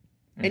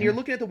 Mm-hmm. And you're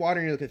looking at the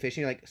water and you're looking at the fish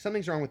and you're like,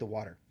 something's wrong with the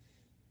water.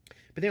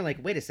 But they're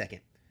like, wait a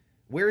second.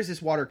 Where is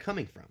this water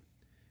coming from?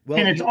 Well,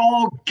 and it's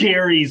all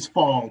Gary's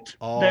fault.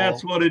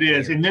 That's what it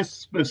is. Gary. In this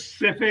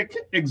specific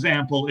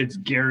example, it's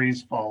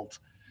Gary's fault.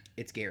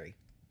 It's Gary.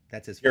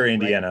 That's his Gary,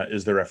 fault, right? Indiana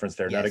is the reference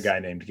there, not a Yes. guy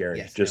named Gary.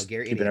 Yes, Just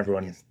Gary, keeping Indiana.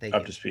 everyone Yes, thank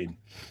up you. to speed.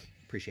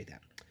 Appreciate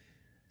that.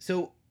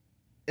 So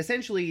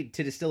essentially,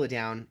 to distill it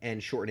down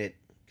and shorten it,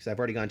 because I've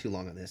already gone too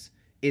long on this,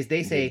 is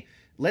they say,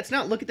 let's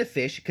not look at the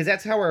fish, because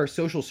that's how our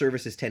social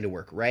services tend to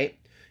work, right?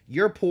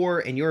 You're poor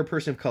and you're a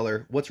person of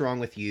color. What's wrong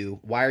with you?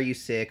 Why are you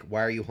sick?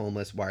 Why are you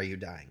homeless? Why are you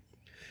dying?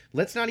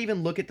 Let's not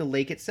even look at the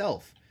lake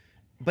itself,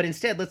 but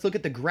instead let's look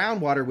at the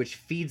groundwater which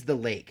feeds the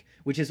lake,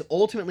 which is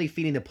ultimately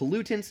feeding the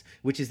pollutants,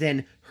 which is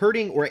then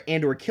hurting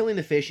or killing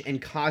the fish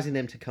and causing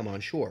them to come on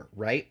shore,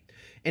 right?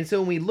 And so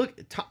when we look,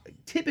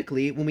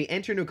 typically when we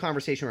enter into a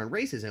conversation around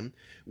racism,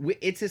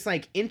 it's this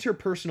like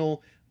interpersonal,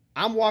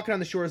 I'm walking on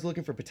the shores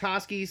looking for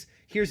Petoskey's,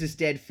 here's this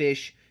dead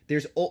fish.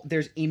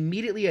 There's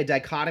immediately a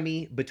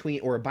dichotomy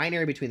between, or a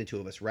binary between the two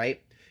of us,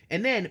 right?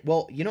 And then,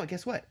 well, you know what,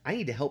 guess what? I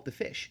need to help the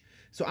fish.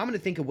 So I'm going to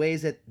think of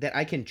ways that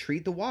I can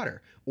treat the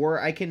water,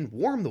 or I can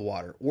warm the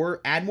water,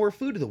 or add more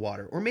food to the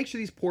water, or make sure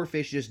these poor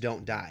fish just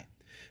don't die.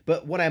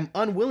 But what I'm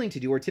unwilling to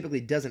do, or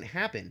typically doesn't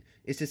happen,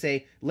 is to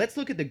say, let's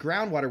look at the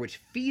groundwater which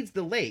feeds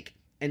the lake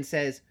and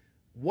says,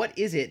 what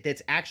is it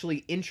that's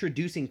actually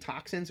introducing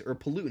toxins or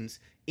pollutants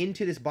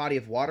into this body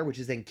of water, which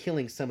is then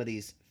killing some of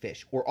these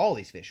fish, or all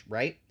these fish,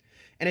 right?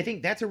 And I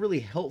think that's a really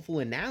helpful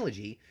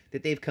analogy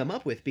that they've come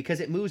up with, because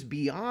it moves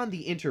beyond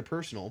the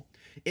interpersonal.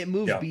 It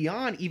moves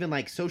beyond even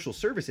like social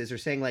services, or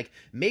saying like,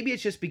 maybe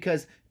it's just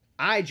because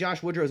I,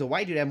 Josh Woodrow, as a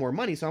white dude, have more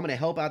money, so I'm going to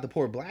help out the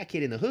poor black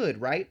kid in the hood,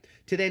 right?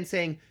 To then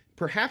saying,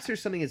 perhaps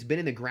there's something that's been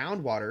in the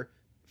groundwater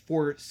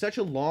for such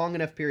a long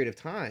enough period of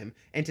time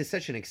and to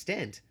such an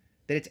extent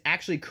that it's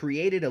actually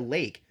created a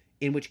lake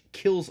in which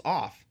kills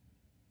off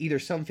either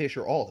some fish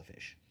or all the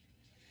fish.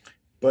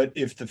 But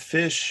if the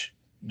fish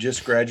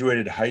just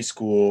graduated high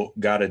school,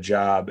 got a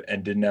job,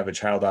 and didn't have a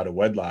child out of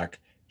wedlock,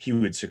 he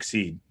would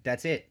succeed.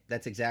 That's it.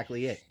 That's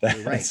exactly it.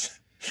 You're right.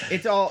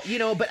 It's all,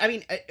 but I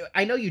mean,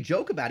 I know you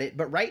joke about it,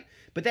 but right?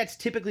 But that's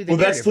typically the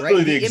narrative, that's literally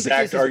right? the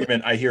exact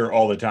argument I hear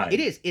all the time. It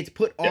is. It's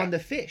put on the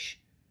fish.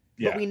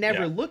 But we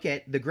never yeah. look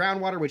at the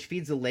groundwater which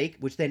feeds the lake,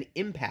 which then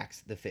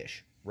impacts the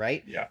fish,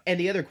 right? Yeah. And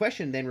the other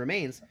question then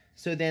remains,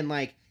 so then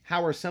like,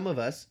 how are some of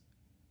us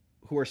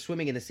who are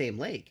swimming in the same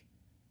lake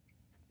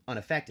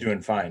unaffected?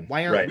 Doing fine.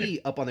 Why aren't we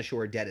up on the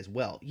shore dead as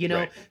well?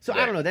 So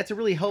I don't know. That's a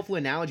really helpful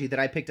analogy that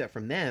I picked up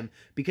from them,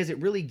 because it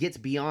really gets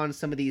beyond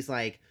some of these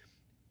like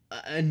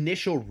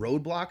initial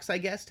roadblocks, I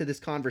guess, to this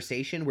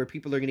conversation where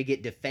people are going to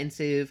get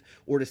defensive,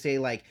 or to say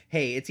like,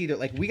 hey, it's either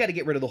like we got to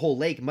get rid of the whole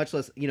lake, much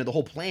less, the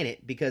whole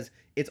planet, because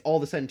it's all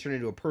of a sudden turned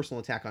into a personal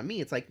attack on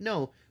me. It's like,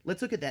 no,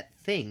 let's look at that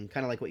thing,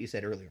 kind of like what you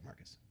said earlier,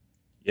 Marcus.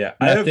 Yeah.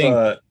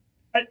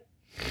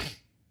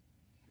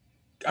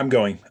 I'm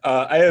going.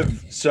 I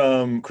have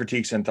some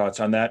critiques and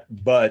thoughts on that,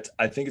 but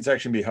I think it's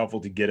actually be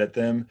helpful to get at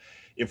them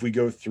if we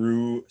go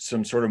through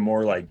some sort of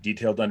more like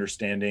detailed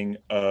understanding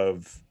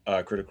of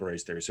critical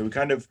race theory. So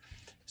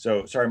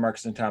sorry,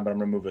 Marcus and Tom, but I'm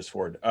going to move us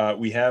forward.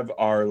 We have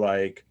our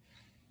like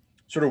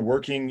sort of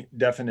working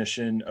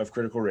definition of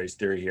critical race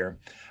theory here.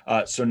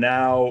 So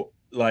now,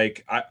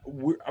 like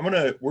we're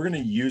gonna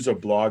use a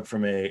blog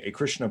from a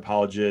Christian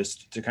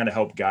apologist to kind of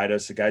help guide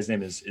us. The guy's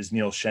name is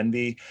Neil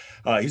Shenby.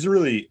 He's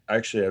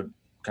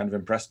kind of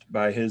impressed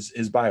by his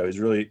bio. He's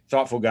a really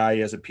thoughtful guy.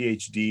 He has a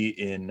PhD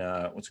in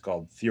what's it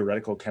called,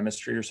 theoretical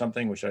chemistry or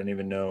something, which I didn't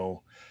even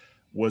know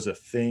was a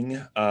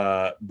thing.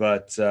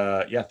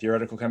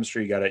 Theoretical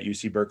chemistry. He got at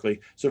UC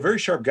Berkeley. So a very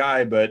sharp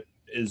guy, but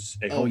is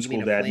a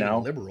homeschool dad now.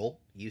 Liberal,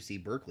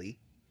 UC Berkeley.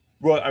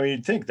 Well, I mean,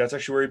 you'd think that's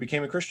actually where he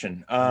became a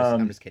Christian.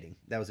 I'm just kidding.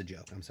 That was a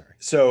joke. I'm sorry.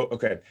 So,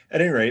 okay.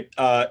 At any rate,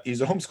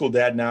 he's a homeschool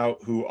dad now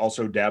who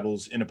also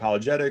dabbles in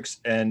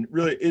apologetics and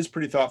really is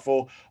pretty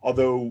thoughtful.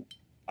 Although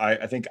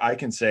I think I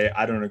can say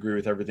I don't agree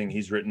with everything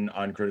he's written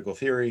on critical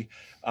theory,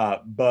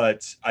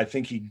 but I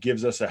think he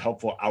gives us a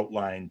helpful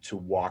outline to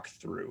walk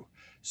through.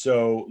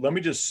 So let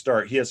me just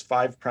start. He has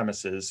 5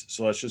 premises.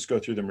 So let's just go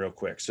through them real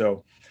quick.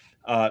 So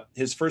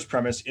his first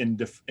premise in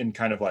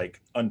kind of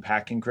like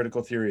unpacking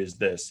critical theory is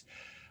this.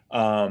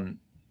 Our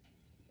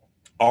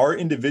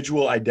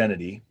individual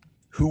identity,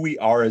 who we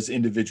are as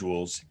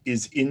individuals,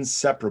 is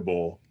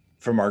inseparable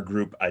from our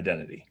group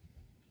identity.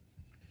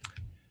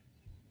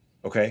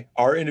 Okay.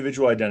 Our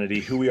individual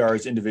identity, who we are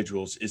as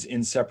individuals, is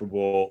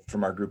inseparable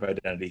from our group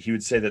identity. He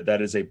would say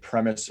that is a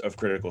premise of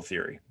critical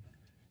theory.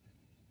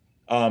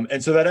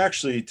 And so that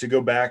actually, to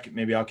go back,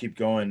 maybe I'll keep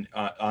going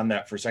on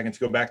that for a second, to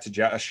go back to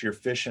Josh, your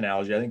fish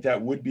analogy, I think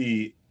that would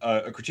be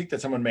a critique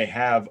that someone may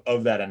have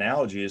of that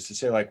analogy, is to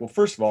say like, well,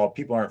 first of all,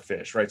 people aren't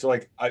fish, right? So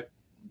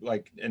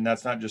and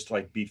that's not just to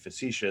like be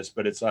facetious,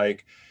 but it's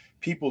like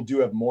people do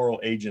have moral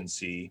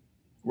agency,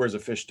 whereas a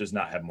fish does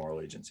not have moral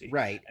agency.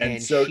 Right.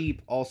 And so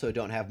sheep also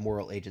don't have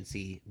moral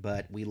agency,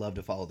 but we love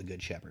to follow the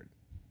good shepherd.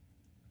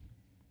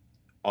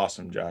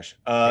 Awesome, Josh.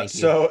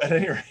 So at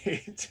any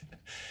rate,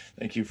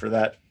 thank you for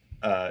that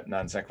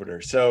non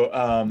sequitur. So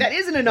that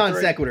isn't a non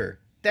sequitur.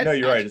 No,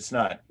 you're right. It's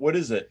not. What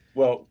is it?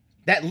 Well,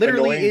 that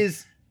literally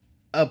is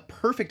a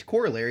perfect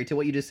corollary to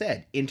what you just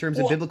said in terms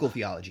of biblical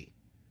theology.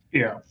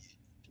 Yeah.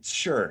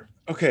 Sure.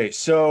 Okay.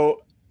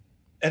 So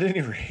at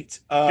any rate,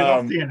 Get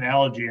off the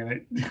analogy in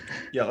it.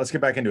 yeah, let's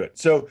get back into it.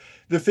 So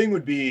the thing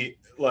would be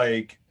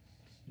like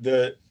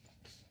the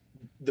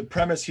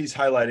premise he's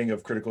highlighting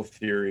of critical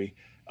theory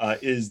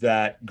is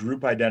that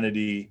group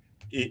identity,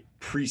 it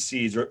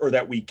precedes or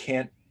that we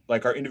can't,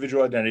 like our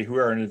individual identity, who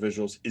are our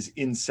individuals, is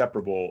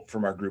inseparable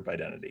from our group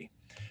identity.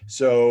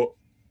 So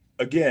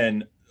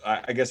again,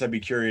 I guess I'd be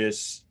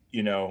curious,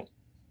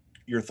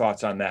 your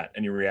thoughts on that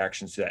and your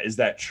reactions to that. Is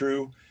that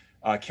true?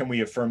 Can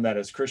we affirm that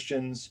as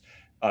Christians?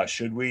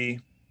 Should we?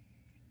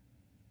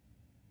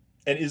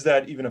 And is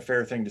that even a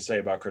fair thing to say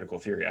about critical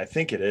theory? I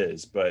think it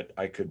is, but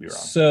I could be wrong.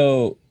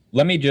 So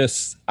let me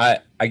just, I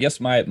guess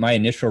my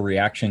initial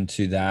reaction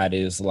to that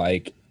is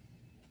like,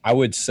 I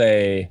would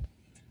say,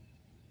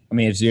 I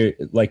mean, it's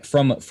like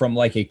from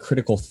like a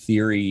critical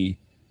theory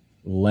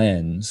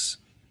lens,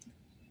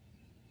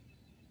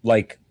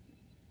 like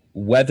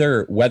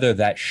whether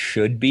that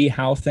should be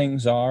how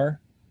things are,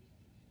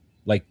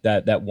 like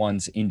that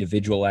one's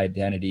individual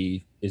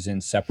identity is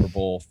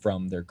inseparable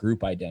from their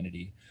group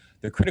identity.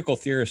 The critical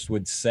theorist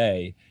would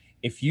say,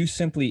 if you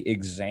simply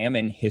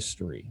examine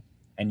history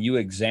and you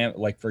examine,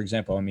 like, for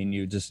example, I mean,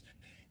 you just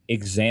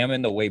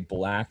examine the way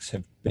blacks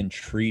have been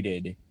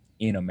treated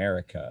in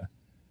America,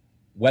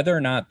 whether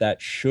or not that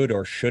should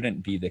or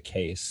shouldn't be the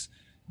case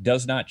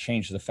does not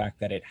change the fact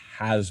that it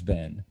has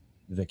been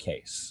the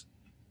case.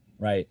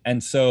 Right.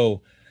 And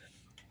so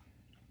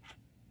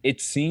it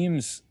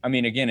seems, I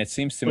mean, again, it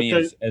seems to me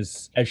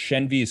as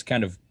Shenvi is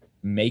kind of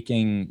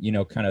making,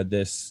 kind of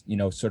this,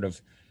 sort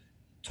of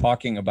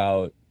talking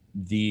about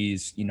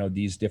these,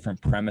 these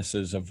different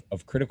premises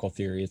of critical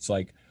theory. It's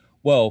like,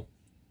 well,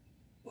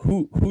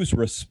 who's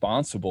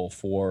responsible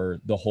for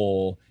the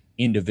whole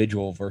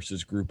individual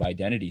versus group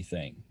identity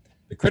thing?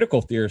 The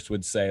critical theorist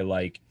would say,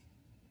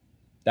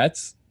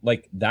 that's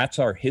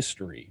our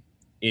history,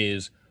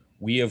 is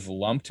we have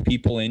lumped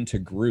people into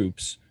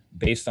groups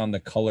based on the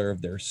color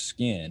of their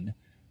skin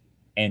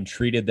and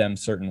treated them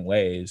certain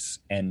ways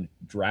and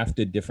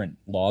drafted different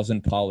laws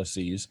and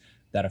policies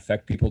that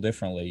affect people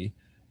differently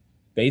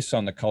based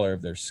on the color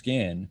of their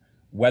skin.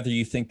 Whether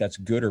you think that's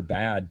good or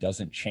bad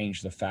doesn't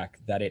change the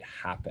fact that it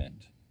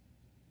happened.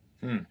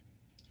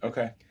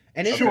 Okay.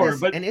 And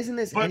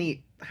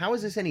how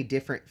is this any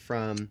different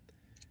from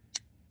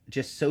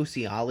just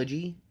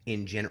sociology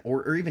in general,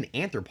 or even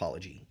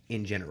anthropology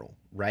in general,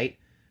 right?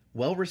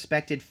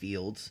 Well-respected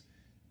fields,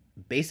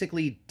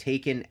 basically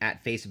taken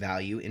at face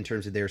value in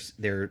terms of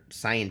their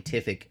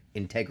scientific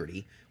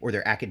integrity or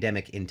their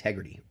academic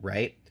integrity,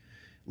 right?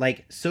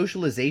 Like,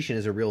 socialization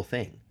is a real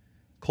thing.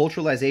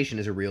 Culturalization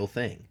is a real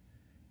thing.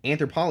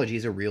 Anthropology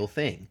is a real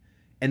thing.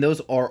 And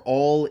those are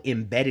all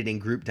embedded in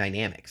group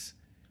dynamics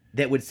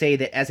that would say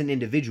that as an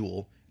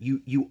individual,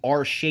 you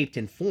are shaped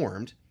and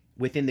formed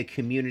within the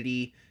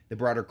community, the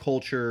broader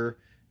culture,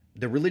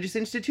 the religious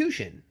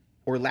institution,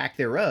 or lack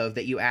thereof,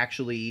 that you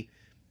actually,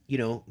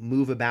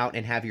 move about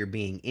and have your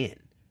being in.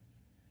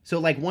 So,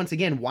 like, once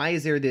again, why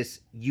is there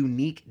this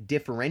unique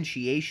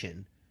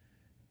differentiation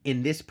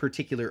in this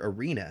particular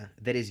arena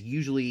that is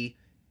usually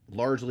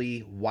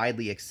largely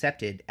widely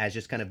accepted as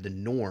just kind of the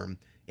norm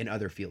in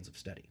other fields of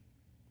study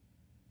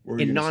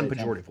in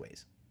non-pejorative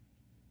ways?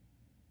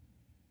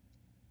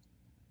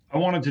 I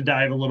wanted to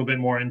dive a little bit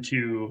more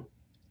into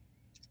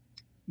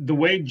the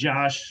way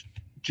Josh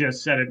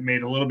just said. It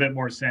made a little bit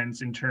more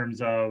sense in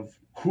terms of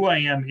who I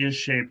am is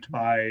shaped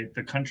by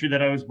the country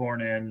that I was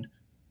born in,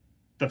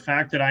 the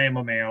fact that I am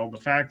a male, the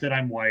fact that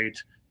I'm white.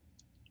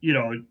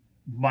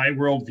 My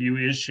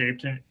worldview is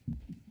shaped in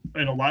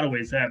a lot of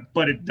ways,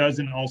 but it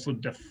doesn't also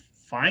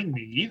define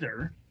me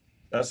either.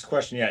 That's the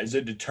question. Yeah. Is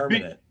it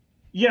determinate?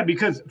 Yeah,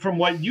 because from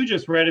what you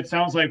just read, it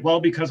sounds like, well,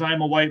 because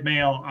I'm a white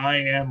male, I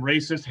am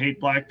racist, hate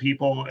black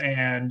people,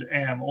 and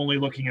am only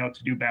looking out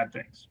to do bad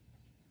things.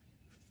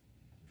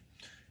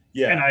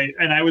 Yeah.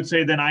 And I would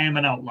say then I am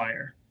an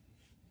outlier.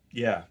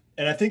 Yeah.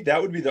 And I think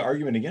that would be the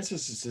argument against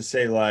this, is to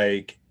say,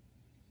 like,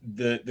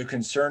 the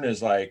concern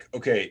is like,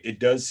 okay, it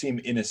does seem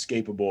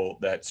inescapable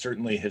that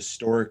certainly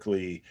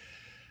historically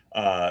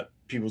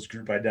people's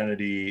group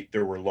identity,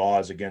 there were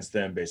laws against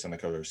them based on the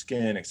color of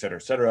skin, et cetera,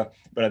 et cetera.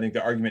 But I think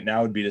the argument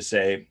now would be to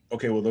say,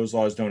 okay, well, those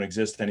laws don't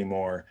exist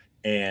anymore.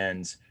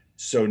 And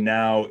so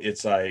now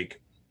it's like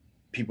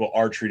people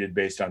are treated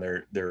based on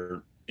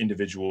their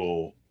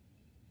individual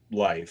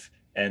life.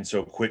 And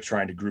so quit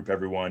trying to group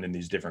everyone in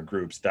these different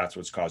groups. That's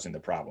what's causing the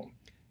problem.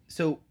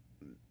 So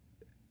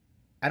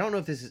I don't know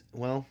if this is,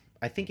 well,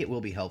 I think it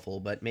will be helpful,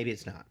 but maybe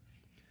it's not.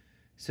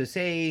 So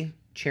say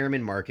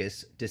Chairman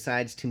Marcus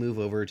decides to move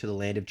over to the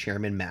land of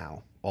Chairman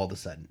Mao all of a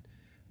sudden,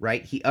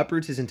 right? He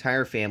uproots his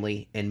entire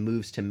family and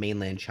moves to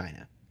mainland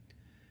China.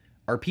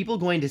 Are people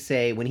going to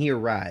say, when he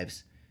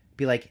arrives,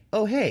 be like,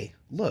 oh, hey,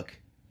 look,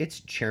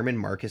 it's Chairman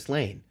Marcus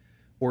Lane?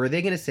 Or are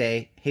they going to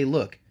say, hey,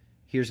 look,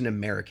 here's an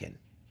American,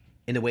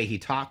 in the way he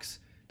talks,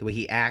 the way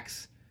he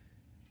acts?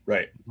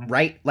 Right.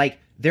 Right? Like,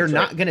 they're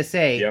not going to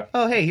say,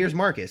 oh, hey, here's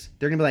Marcus.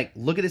 They're going to be like,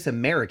 look at this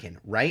American,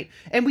 right?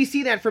 And we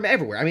see that from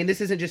everywhere. I mean, this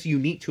isn't just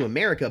unique to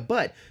America,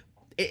 but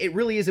it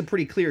really is a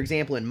pretty clear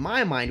example in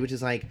my mind, which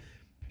is like,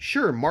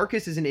 Sure,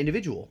 Marcus is an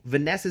individual.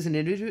 Vanessa is an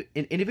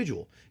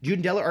individual. Jude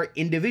and Della are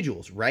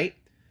individuals, right?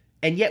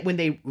 And yet when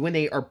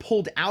they are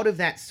pulled out of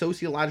that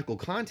sociological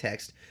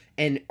context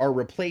and are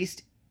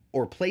replaced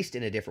or placed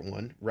in a different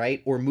one,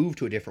 right? Or moved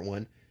to a different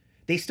one,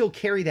 they still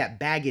carry that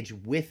baggage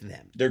with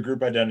them. Their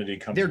group identity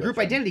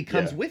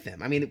comes with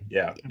them. I mean,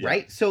 yeah.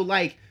 Right? So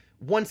like,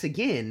 once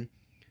again,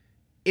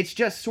 it's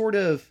just sort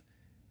of,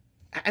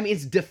 I mean,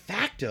 it's de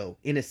facto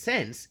in a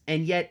sense.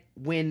 And yet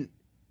when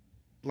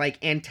like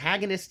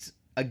antagonists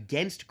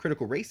against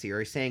critical race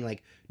theory are saying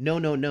like,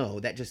 no,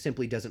 that just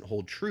simply doesn't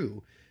hold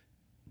true.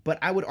 But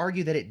I would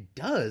argue that it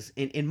does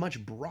in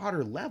much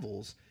broader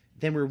levels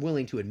than we're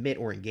willing to admit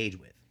or engage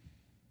with.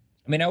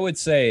 I mean, I would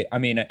say, I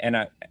mean,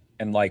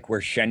 and like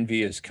where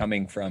Shenvi is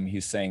coming from,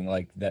 he's saying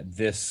like that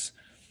this,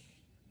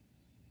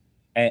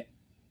 and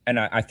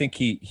I think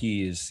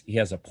he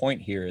has a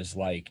point here, is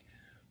like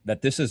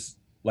that this is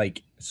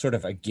like sort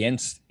of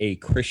against a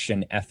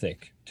Christian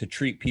ethic to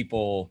treat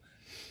people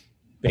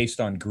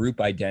based on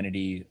group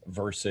identity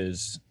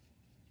versus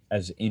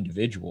as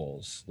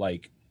individuals.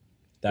 Like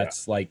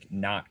that's like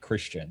not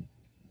Christian.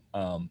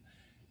 And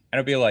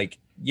I'd be like,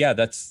 yeah,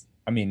 that's,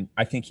 I mean,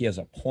 I think he has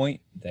a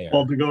point there.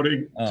 Well, to go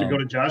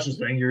to Josh's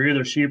thing, you're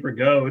either sheep or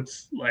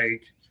goats.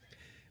 Like,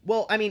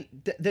 well, I mean,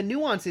 the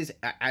nuances.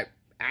 I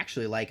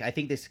actually like. I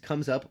think this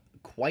comes up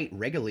quite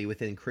regularly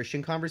within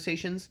Christian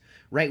conversations,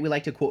 right? We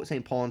like to quote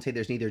St. Paul and say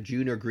there's neither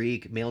Jew nor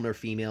Greek, male nor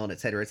female, and et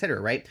cetera,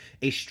 right?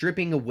 A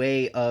stripping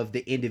away of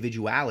the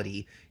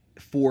individuality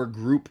for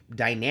group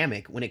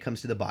dynamic when it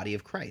comes to the body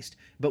of Christ.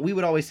 But we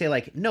would always say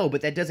like, no,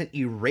 but that doesn't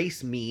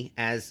erase me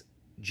as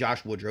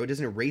Josh Woodrow. It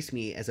doesn't erase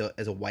me as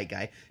a white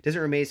guy. It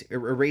doesn't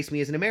erase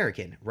me as an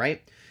American,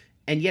 right?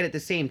 And yet at the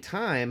same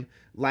time,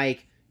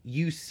 like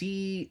you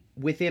see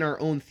within our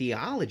own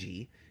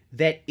theology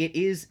that it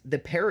is the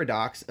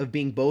paradox of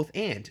being both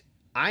and.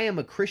 I am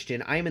a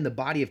Christian. I am in the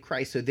body of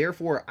Christ. So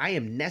therefore, I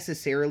am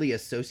necessarily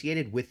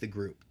associated with the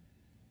group.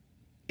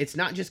 It's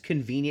not just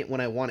convenient when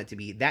I want it to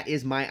be. That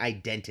is my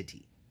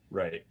identity.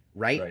 Right.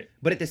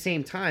 But at the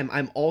same time,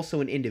 I'm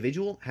also an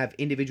individual, have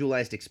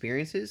individualized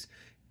experiences.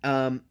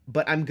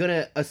 But I'm going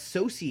to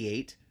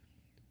associate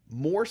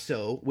more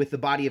so with the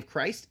body of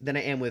Christ than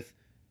I am with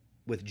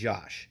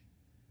Josh.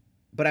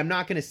 But I'm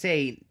not going to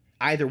say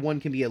either one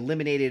can be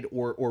eliminated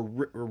or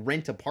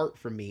rent apart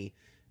from me,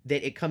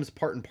 that it comes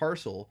part and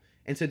parcel.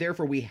 And so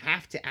therefore we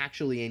have to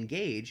actually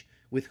engage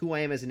with who I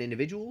am as an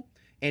individual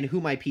and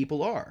who my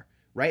people are,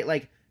 right?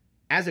 Like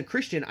as a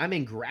Christian, I'm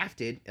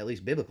engrafted, at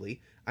least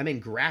biblically, I'm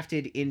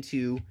engrafted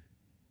into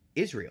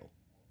Israel.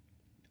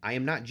 I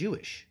am not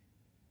Jewish.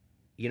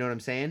 You know what I'm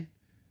saying?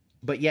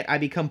 But yet I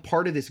become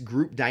part of this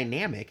group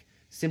dynamic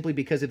simply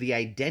because of the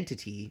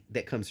identity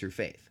that comes through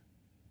faith.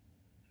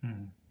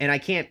 And I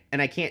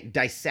can't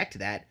dissect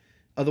that.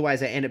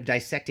 Otherwise I end up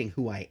dissecting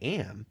who I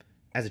am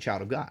as a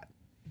child of God.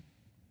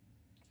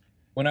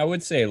 When I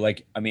would say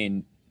like, I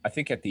mean, I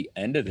think at the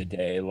end of the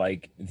day,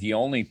 like the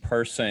only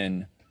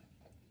person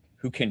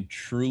who can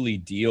truly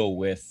deal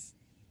with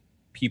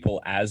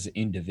people as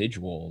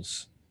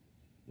individuals,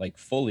 like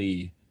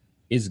fully,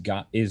 is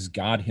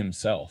God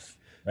himself,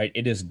 right?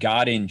 It is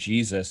God in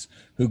Jesus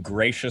who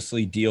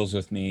graciously deals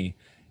with me,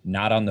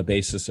 not on the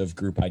basis of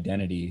group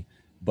identity,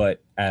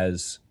 but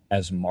as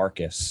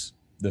Marcus,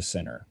 the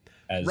sinner.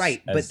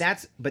 But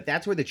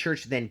that's where the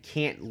church then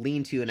can't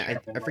lean to, and I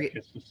forget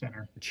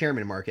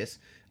Chairman Marcus,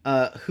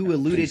 who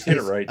alluded to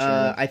this, right,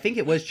 I think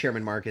it was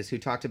Chairman Marcus who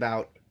talked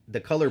about the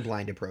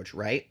colorblind approach,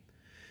 right?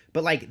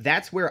 But like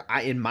that's where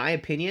in my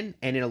opinion,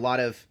 and in a lot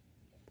of,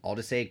 I'll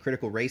just say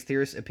critical race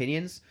theorists'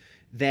 opinions,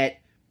 that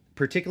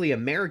particularly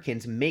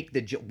Americans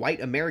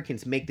white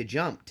Americans make the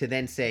jump to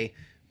then say,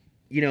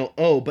 you know,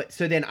 oh, but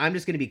so then I'm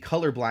just going to be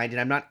colorblind and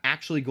I'm not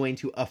actually going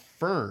to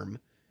affirm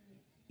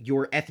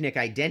your ethnic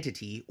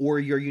identity or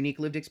your unique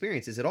lived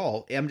experiences at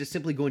all. I'm just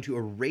simply going to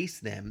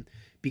erase them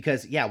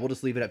because, yeah, we'll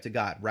just leave it up to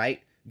God,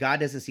 right? God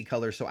doesn't see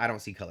color, so I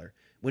don't see color.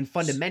 When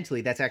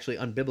fundamentally, that's actually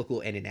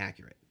unbiblical and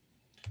inaccurate.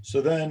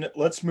 So then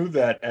let's move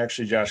that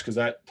actually, Josh, because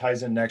that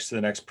ties in next to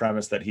the next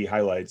premise that he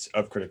highlights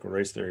of critical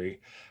race theory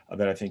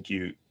that I think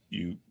you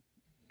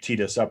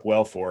teed us up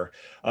well for.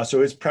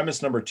 So his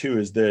premise number 2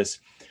 is this: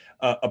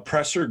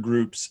 oppressor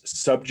groups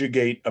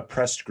subjugate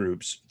oppressed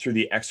groups through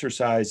the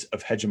exercise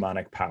of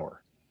hegemonic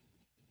power.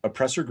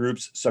 Oppressor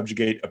groups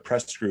subjugate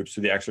oppressed groups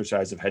through the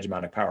exercise of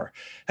hegemonic power.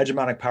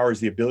 Hegemonic power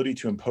is the ability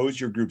to impose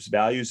your group's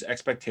values,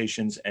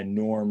 expectations, and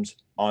norms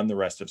on the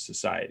rest of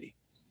society.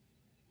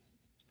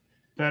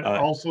 That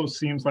also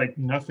seems like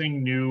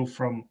nothing new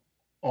from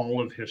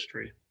all of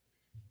history.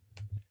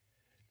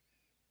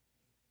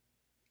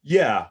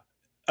 Yeah.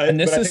 And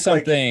this is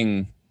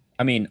something,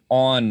 I mean,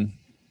 on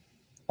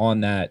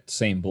that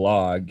same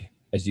blog,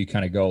 as you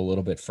kind of go a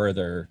little bit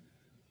further,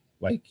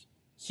 like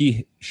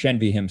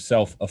Shenvi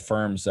himself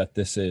affirms that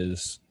this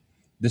is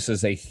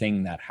a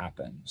thing that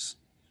happens.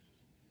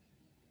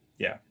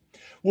 Yeah.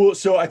 Well,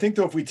 so I think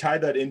though, if we tie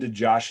that into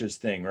Josh's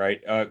thing,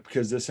 right?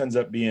 Because this ends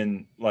up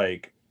being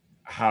like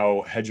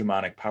how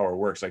hegemonic power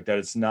works, like that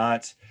it's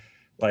not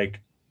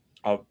like,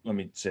 let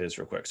me say this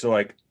real quick. So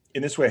like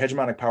In this way,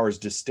 hegemonic power is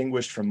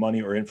distinguished from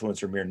money or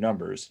influence or mere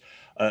numbers.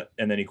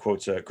 And then he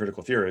quotes a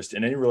critical theorist.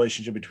 In any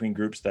relationship between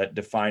groups that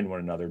define one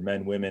another,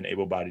 men, women,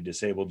 able-bodied,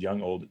 disabled,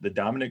 young, old, the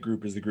dominant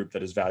group is the group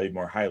that is valued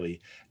more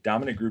highly.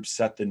 Dominant groups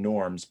set the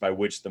norms by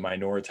which the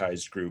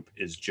minoritized group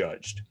is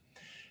judged.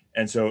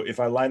 And so if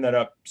I line that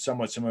up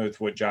somewhat similar with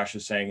what Josh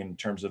is saying in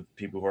terms of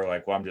people who are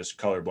like, well, I'm just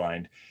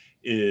colorblind,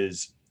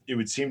 is it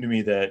would seem to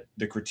me that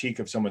the critique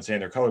of someone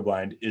saying they're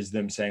colorblind is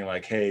them saying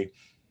like, hey,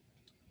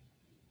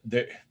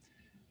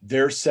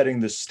 they're setting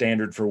the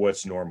standard for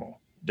what's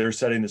normal. They're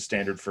setting the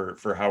standard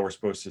for how we're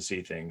supposed to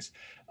see things.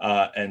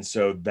 And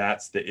so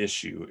that's the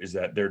issue, is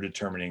that they're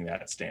determining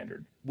that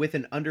standard. With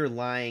an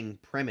underlying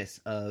premise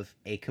of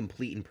a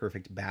complete and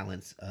perfect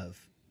balance of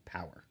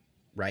power,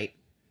 right?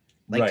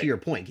 Like, to your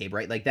point, Gabe,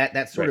 right? Like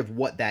that's sort of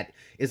what that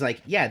is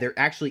like. Yeah, there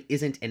actually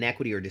isn't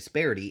inequity or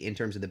disparity in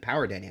terms of the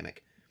power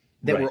dynamic.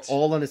 That we're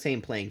all on the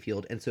same playing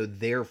field. And so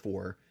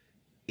therefore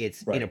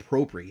it's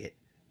inappropriate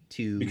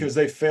to... Because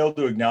they failed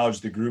to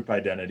acknowledge the group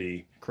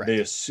identity. Correct. They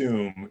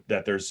assume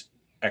that there's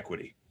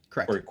equity.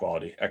 Correct. Or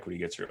equality. Equity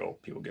gets real.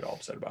 People get all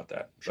upset about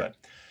that. Sure.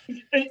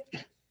 But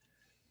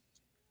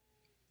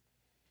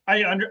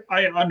I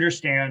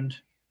understand,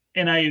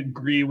 and I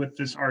agree with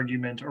this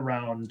argument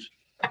around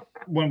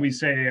when we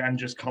say I'm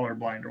just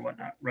colorblind or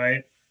whatnot,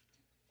 right?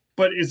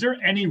 But is there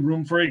any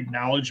room for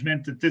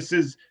acknowledgement that this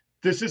is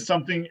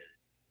something,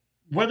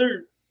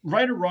 whether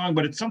right or wrong,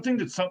 but it's something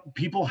that some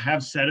people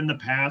have said in the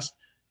past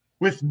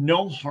with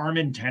no harm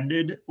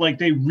intended? Like,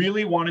 they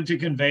really wanted to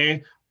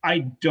convey, I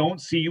don't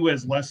see you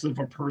as less of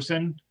a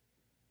person.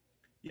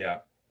 Yeah.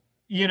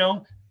 You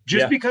know,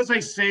 just because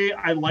I say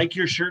I like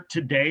your shirt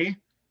today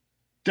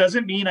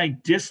doesn't mean I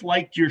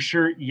disliked your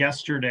shirt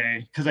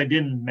yesterday because I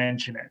didn't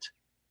mention it.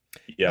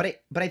 Yeah.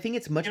 But I think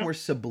it's much more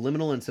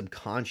subliminal and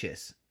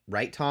subconscious,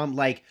 right, Tom?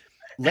 Like,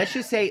 let's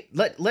just say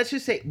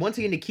once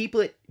again, to keep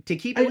it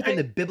within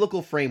the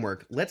biblical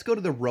framework, let's go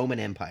to the Roman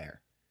Empire.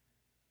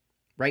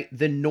 Right?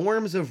 The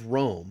norms of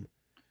Rome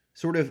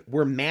sort of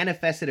were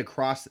manifested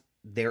across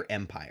their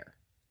empire.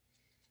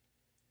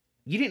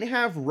 You didn't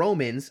have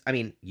Romans, I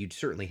mean, you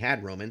certainly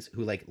had Romans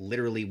who like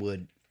literally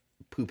would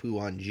poo-poo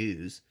on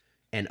Jews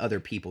and other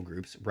people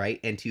groups, right?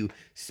 And to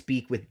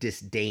speak with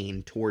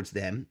disdain towards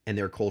them and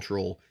their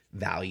cultural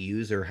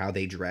values or how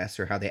they dress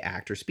or how they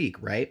act or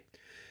speak, right?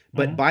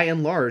 But by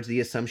and large,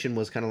 the assumption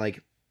was kind of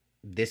like,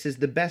 this is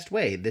the best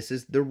way. This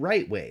is the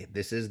right way.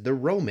 This is the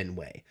Roman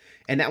way.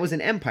 And that was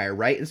an empire,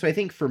 right? And so I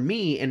think for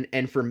me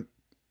and for,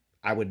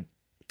 I would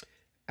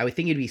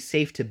think it'd be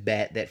safe to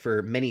bet that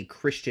for many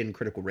Christian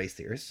critical race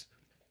theorists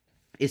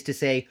is to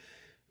say,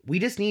 we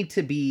just need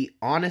to be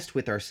honest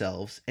with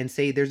ourselves and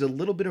say there's a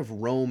little bit of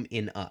Rome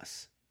in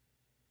us,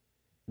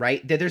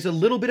 right? That there's a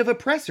little bit of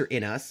oppressor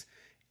in us.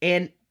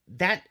 And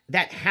that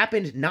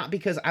happened not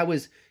because I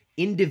was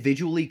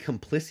individually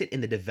complicit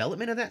in the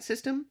development of that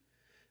system,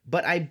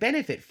 but I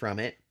benefit from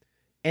it,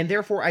 and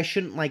therefore I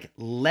shouldn't like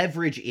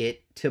leverage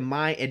it to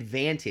my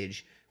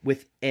advantage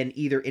with an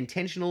either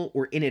intentional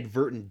or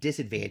inadvertent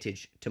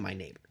disadvantage to my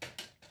neighbor.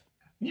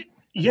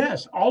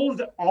 Yes, all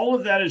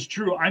of that is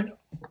true.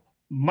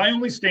 My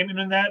only statement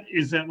in that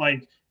is that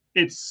like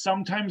it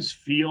sometimes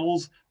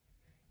feels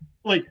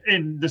like,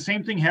 and the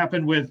same thing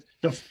happened with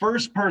the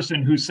first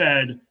person who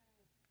said,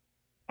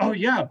 "Oh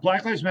yeah,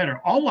 Black Lives Matter,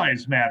 all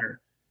lives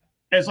matter."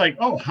 It's like,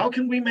 oh, how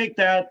can we make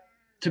that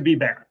to be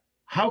bad?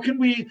 How can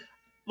we,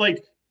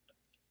 like,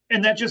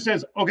 and that just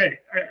says, okay,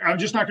 I'm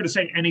just not going to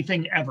say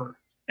anything ever.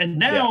 And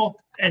now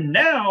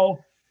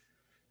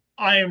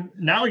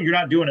you're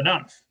not doing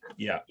enough.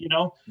 Yeah. You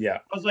know? Yeah.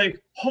 I was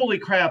like, holy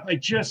crap.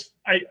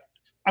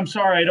 I'm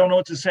sorry. I don't know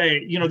what to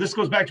say. You know, this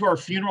goes back to our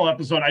funeral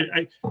episode.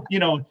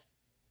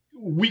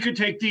 We could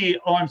take the,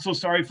 oh, I'm so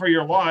sorry for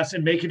your loss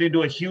and make it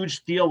into a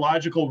huge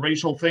theological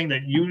racial thing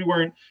that you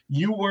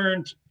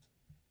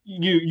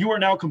are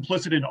now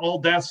complicit in all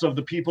deaths of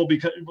the people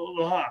because,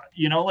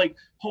 you know, like,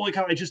 holy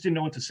cow, I just didn't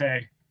know what to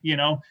say, you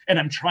know, and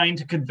I'm trying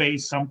to convey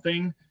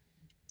something.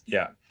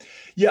 Yeah.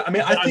 Yeah. I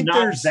mean, I think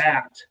there's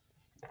that.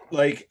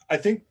 Like, I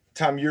think,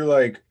 Tom, you're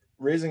like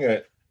raising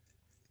a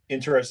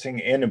interesting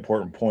and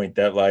important point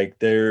that like,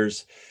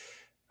 there's,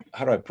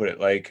 how do I put it?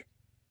 Like,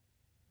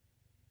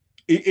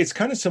 it's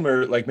kind of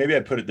similar. Like, maybe I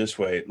put it this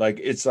way. Like,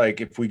 it's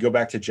like, if we go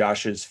back to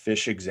Josh's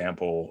fish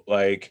example,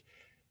 like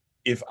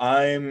if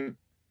I'm,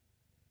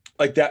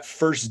 like that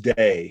first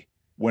day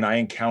when I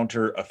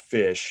encounter a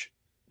fish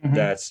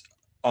that's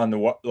on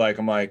the, like,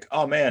 I'm like,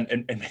 oh man.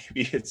 And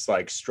maybe it's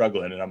like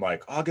struggling and I'm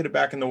like, I'll get it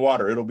back in the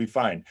water. It'll be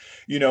fine.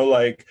 You know,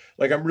 like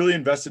I'm really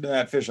invested in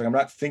that fish. Like I'm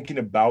not thinking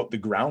about the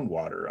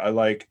groundwater.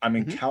 I'm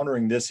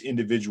encountering this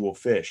individual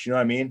fish. You know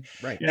what I mean?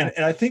 Right. Yeah.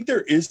 And I think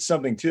there is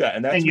something to that.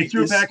 And you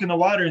threw it back in the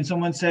water and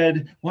someone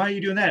said, why are you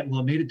doing that?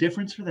 Well, it made a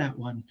difference for that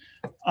one.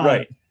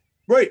 Right.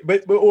 Right.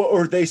 But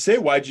or they say,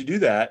 why'd you do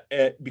that?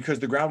 Because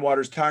the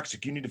groundwater is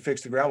toxic. You need to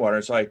fix the groundwater.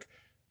 It's like,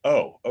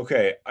 oh,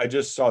 okay. I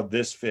just saw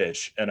this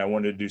fish and I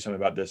wanted to do something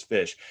about this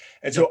fish.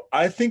 And so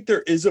I think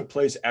there is a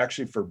place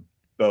actually for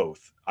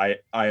both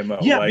IMO.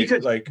 Yeah,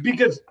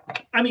 because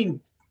I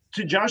mean,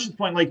 to Josh's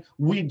point, like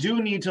we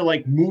do need to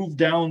like move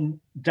down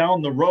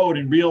the road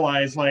and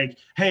realize like,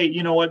 hey,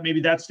 you know what?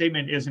 Maybe that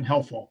statement isn't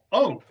helpful.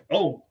 Oh,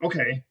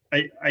 okay.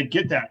 I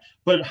get that.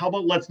 But how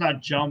about let's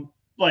not jump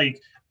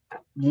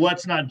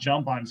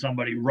on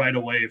somebody right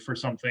away for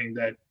something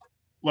that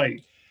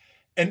like.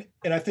 And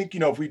I think, you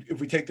know, if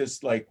we take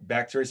this like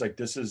back to race, like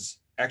this is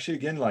actually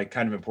again like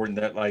kind of important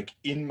that like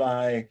in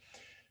my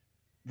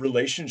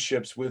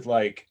relationships with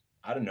like,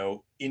 I don't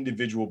know,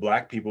 individual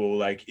Black people,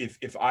 like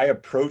if I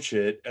approach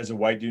it as a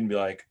white dude and be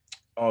like,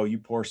 oh, you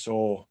poor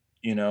soul,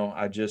 you know,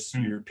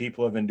 your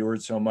people have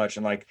endured so much.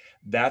 And like,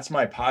 that's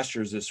my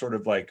posture, is this sort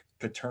of like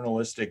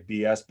paternalistic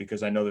BS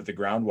because I know that the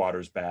groundwater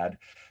is bad.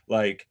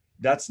 Like,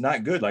 that's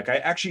not good. Like I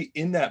actually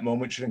in that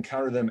moment should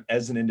encounter them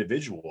as an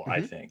individual,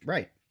 I think.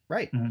 Right.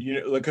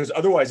 You know, because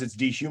otherwise it's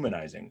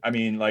dehumanizing. I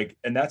mean, like,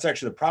 and that's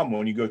actually the problem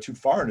when you go too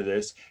far into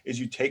this, is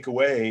you take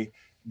away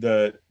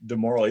the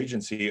moral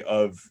agency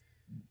of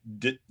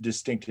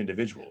distinct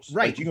individuals.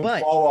 Right. Like you can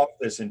fall off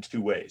this in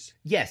two ways.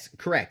 Yes,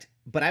 correct.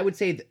 But I would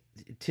say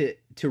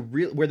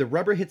where the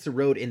rubber hits the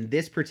road in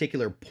this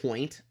particular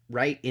point,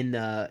 right? In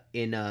the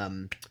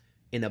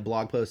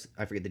blog post,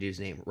 I forget the dude's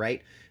name,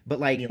 right? But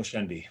like Neil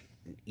Shendy.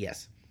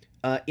 Yes.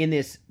 In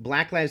this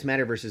Black Lives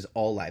Matter versus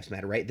All Lives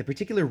Matter, right? The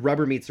particular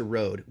rubber meets the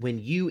road when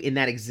you, in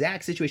that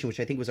exact situation, which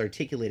I think was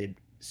articulated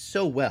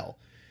so well,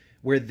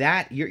 where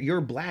that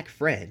your Black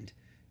friend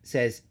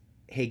says,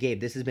 hey, Gabe,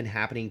 this has been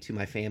happening to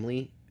my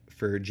family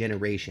for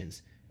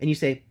generations. And you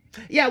say,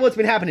 yeah, well, it's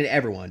been happening to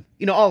everyone.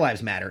 You know, all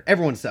lives matter.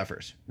 Everyone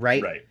suffers,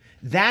 right? Right.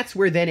 That's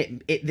where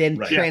then it then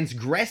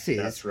transgresses.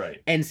 That's right.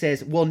 And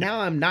says, well, now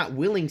I'm not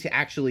willing to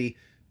actually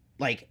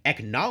like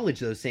acknowledge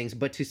those things,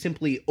 but to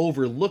simply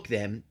overlook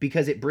them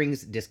because it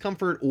brings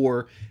discomfort,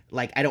 or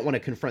like I don't want to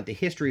confront the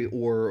history,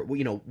 or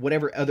you know,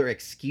 whatever other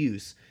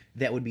excuse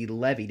that would be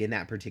levied in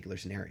that particular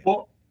scenario.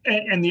 Well,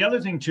 and the other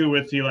thing too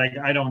with the like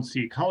I don't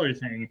see color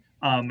thing,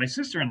 my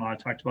sister-in-law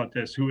talked about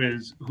this, who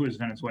is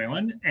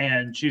Venezuelan,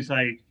 and she's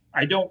like,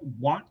 I don't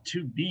want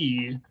to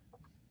be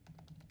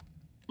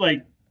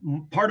like,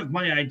 part of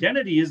my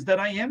identity is that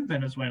I am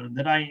Venezuelan,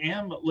 that I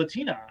am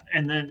Latina,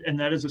 and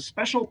that is a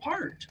special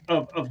part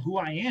of who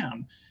I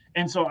am.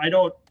 And so I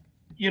don't,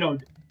 you know,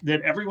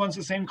 that everyone's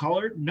the same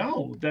color.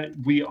 No, that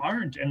we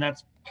aren't. And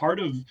that's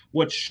part of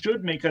what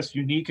should make us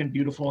unique and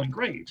beautiful and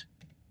great.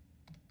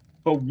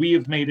 But we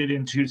have made it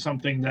into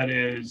something that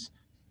is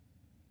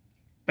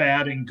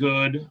bad and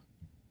good,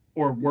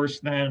 or worse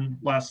than,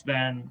 less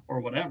than,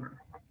 or whatever.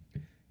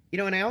 You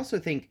know, and I also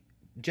think,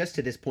 just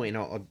to this point,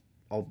 and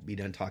I'll be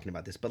done talking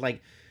about this, but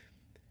like,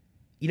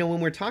 you know, when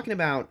we're talking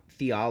about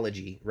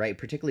theology, right,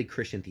 particularly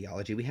Christian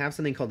theology, we have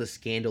something called the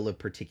scandal of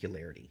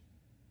particularity,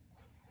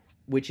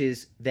 which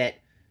is that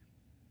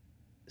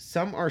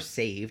some are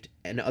saved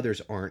and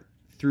others aren't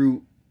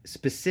through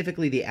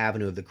specifically the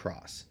avenue of the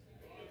cross.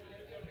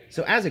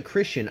 So as a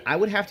Christian, I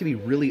would have to be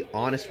really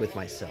honest with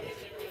myself.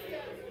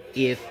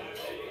 If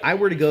I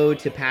were to go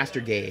to Pastor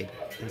Gabe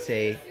and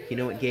say, you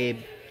know what, Gabe,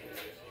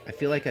 I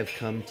feel like I've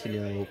come to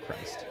know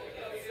Christ,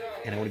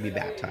 and I want to be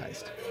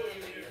baptized,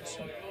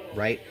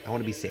 right? I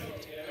want to be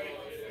saved.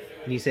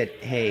 And you said,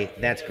 hey,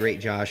 that's great,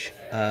 Josh,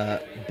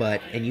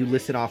 and you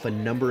listed off a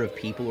number of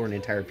people or an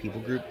entire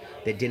people group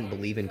that didn't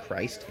believe in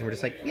Christ, and we're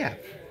just like, yeah,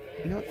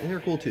 you know what, and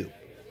they're cool too.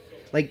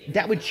 Like,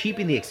 that would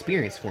cheapen the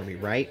experience for me,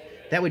 right?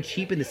 That would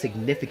cheapen the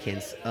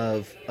significance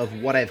of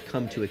what I've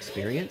come to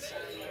experience.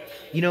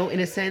 You know, in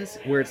a sense,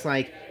 where it's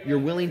like you're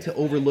willing to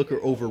overlook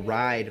or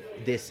override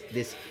this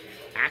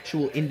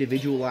actual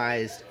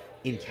individualized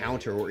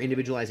encounter or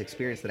individualized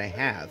experience that I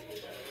have,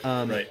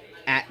 right,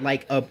 at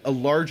like a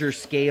larger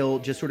scale,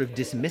 just sort of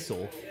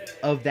dismissal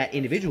of that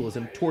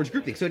individualism towards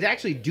groupthink. So it's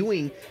actually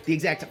doing the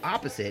exact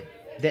opposite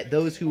that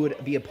those who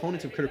would be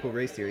opponents of critical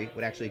race theory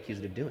would actually accuse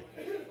it of doing.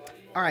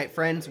 All right,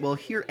 friends. Well,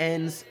 here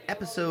ends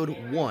episode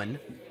 1,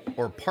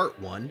 or part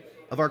 1,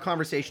 of our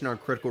conversation on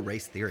critical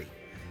race theory.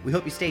 We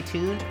hope you stay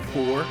tuned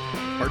for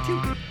part 2.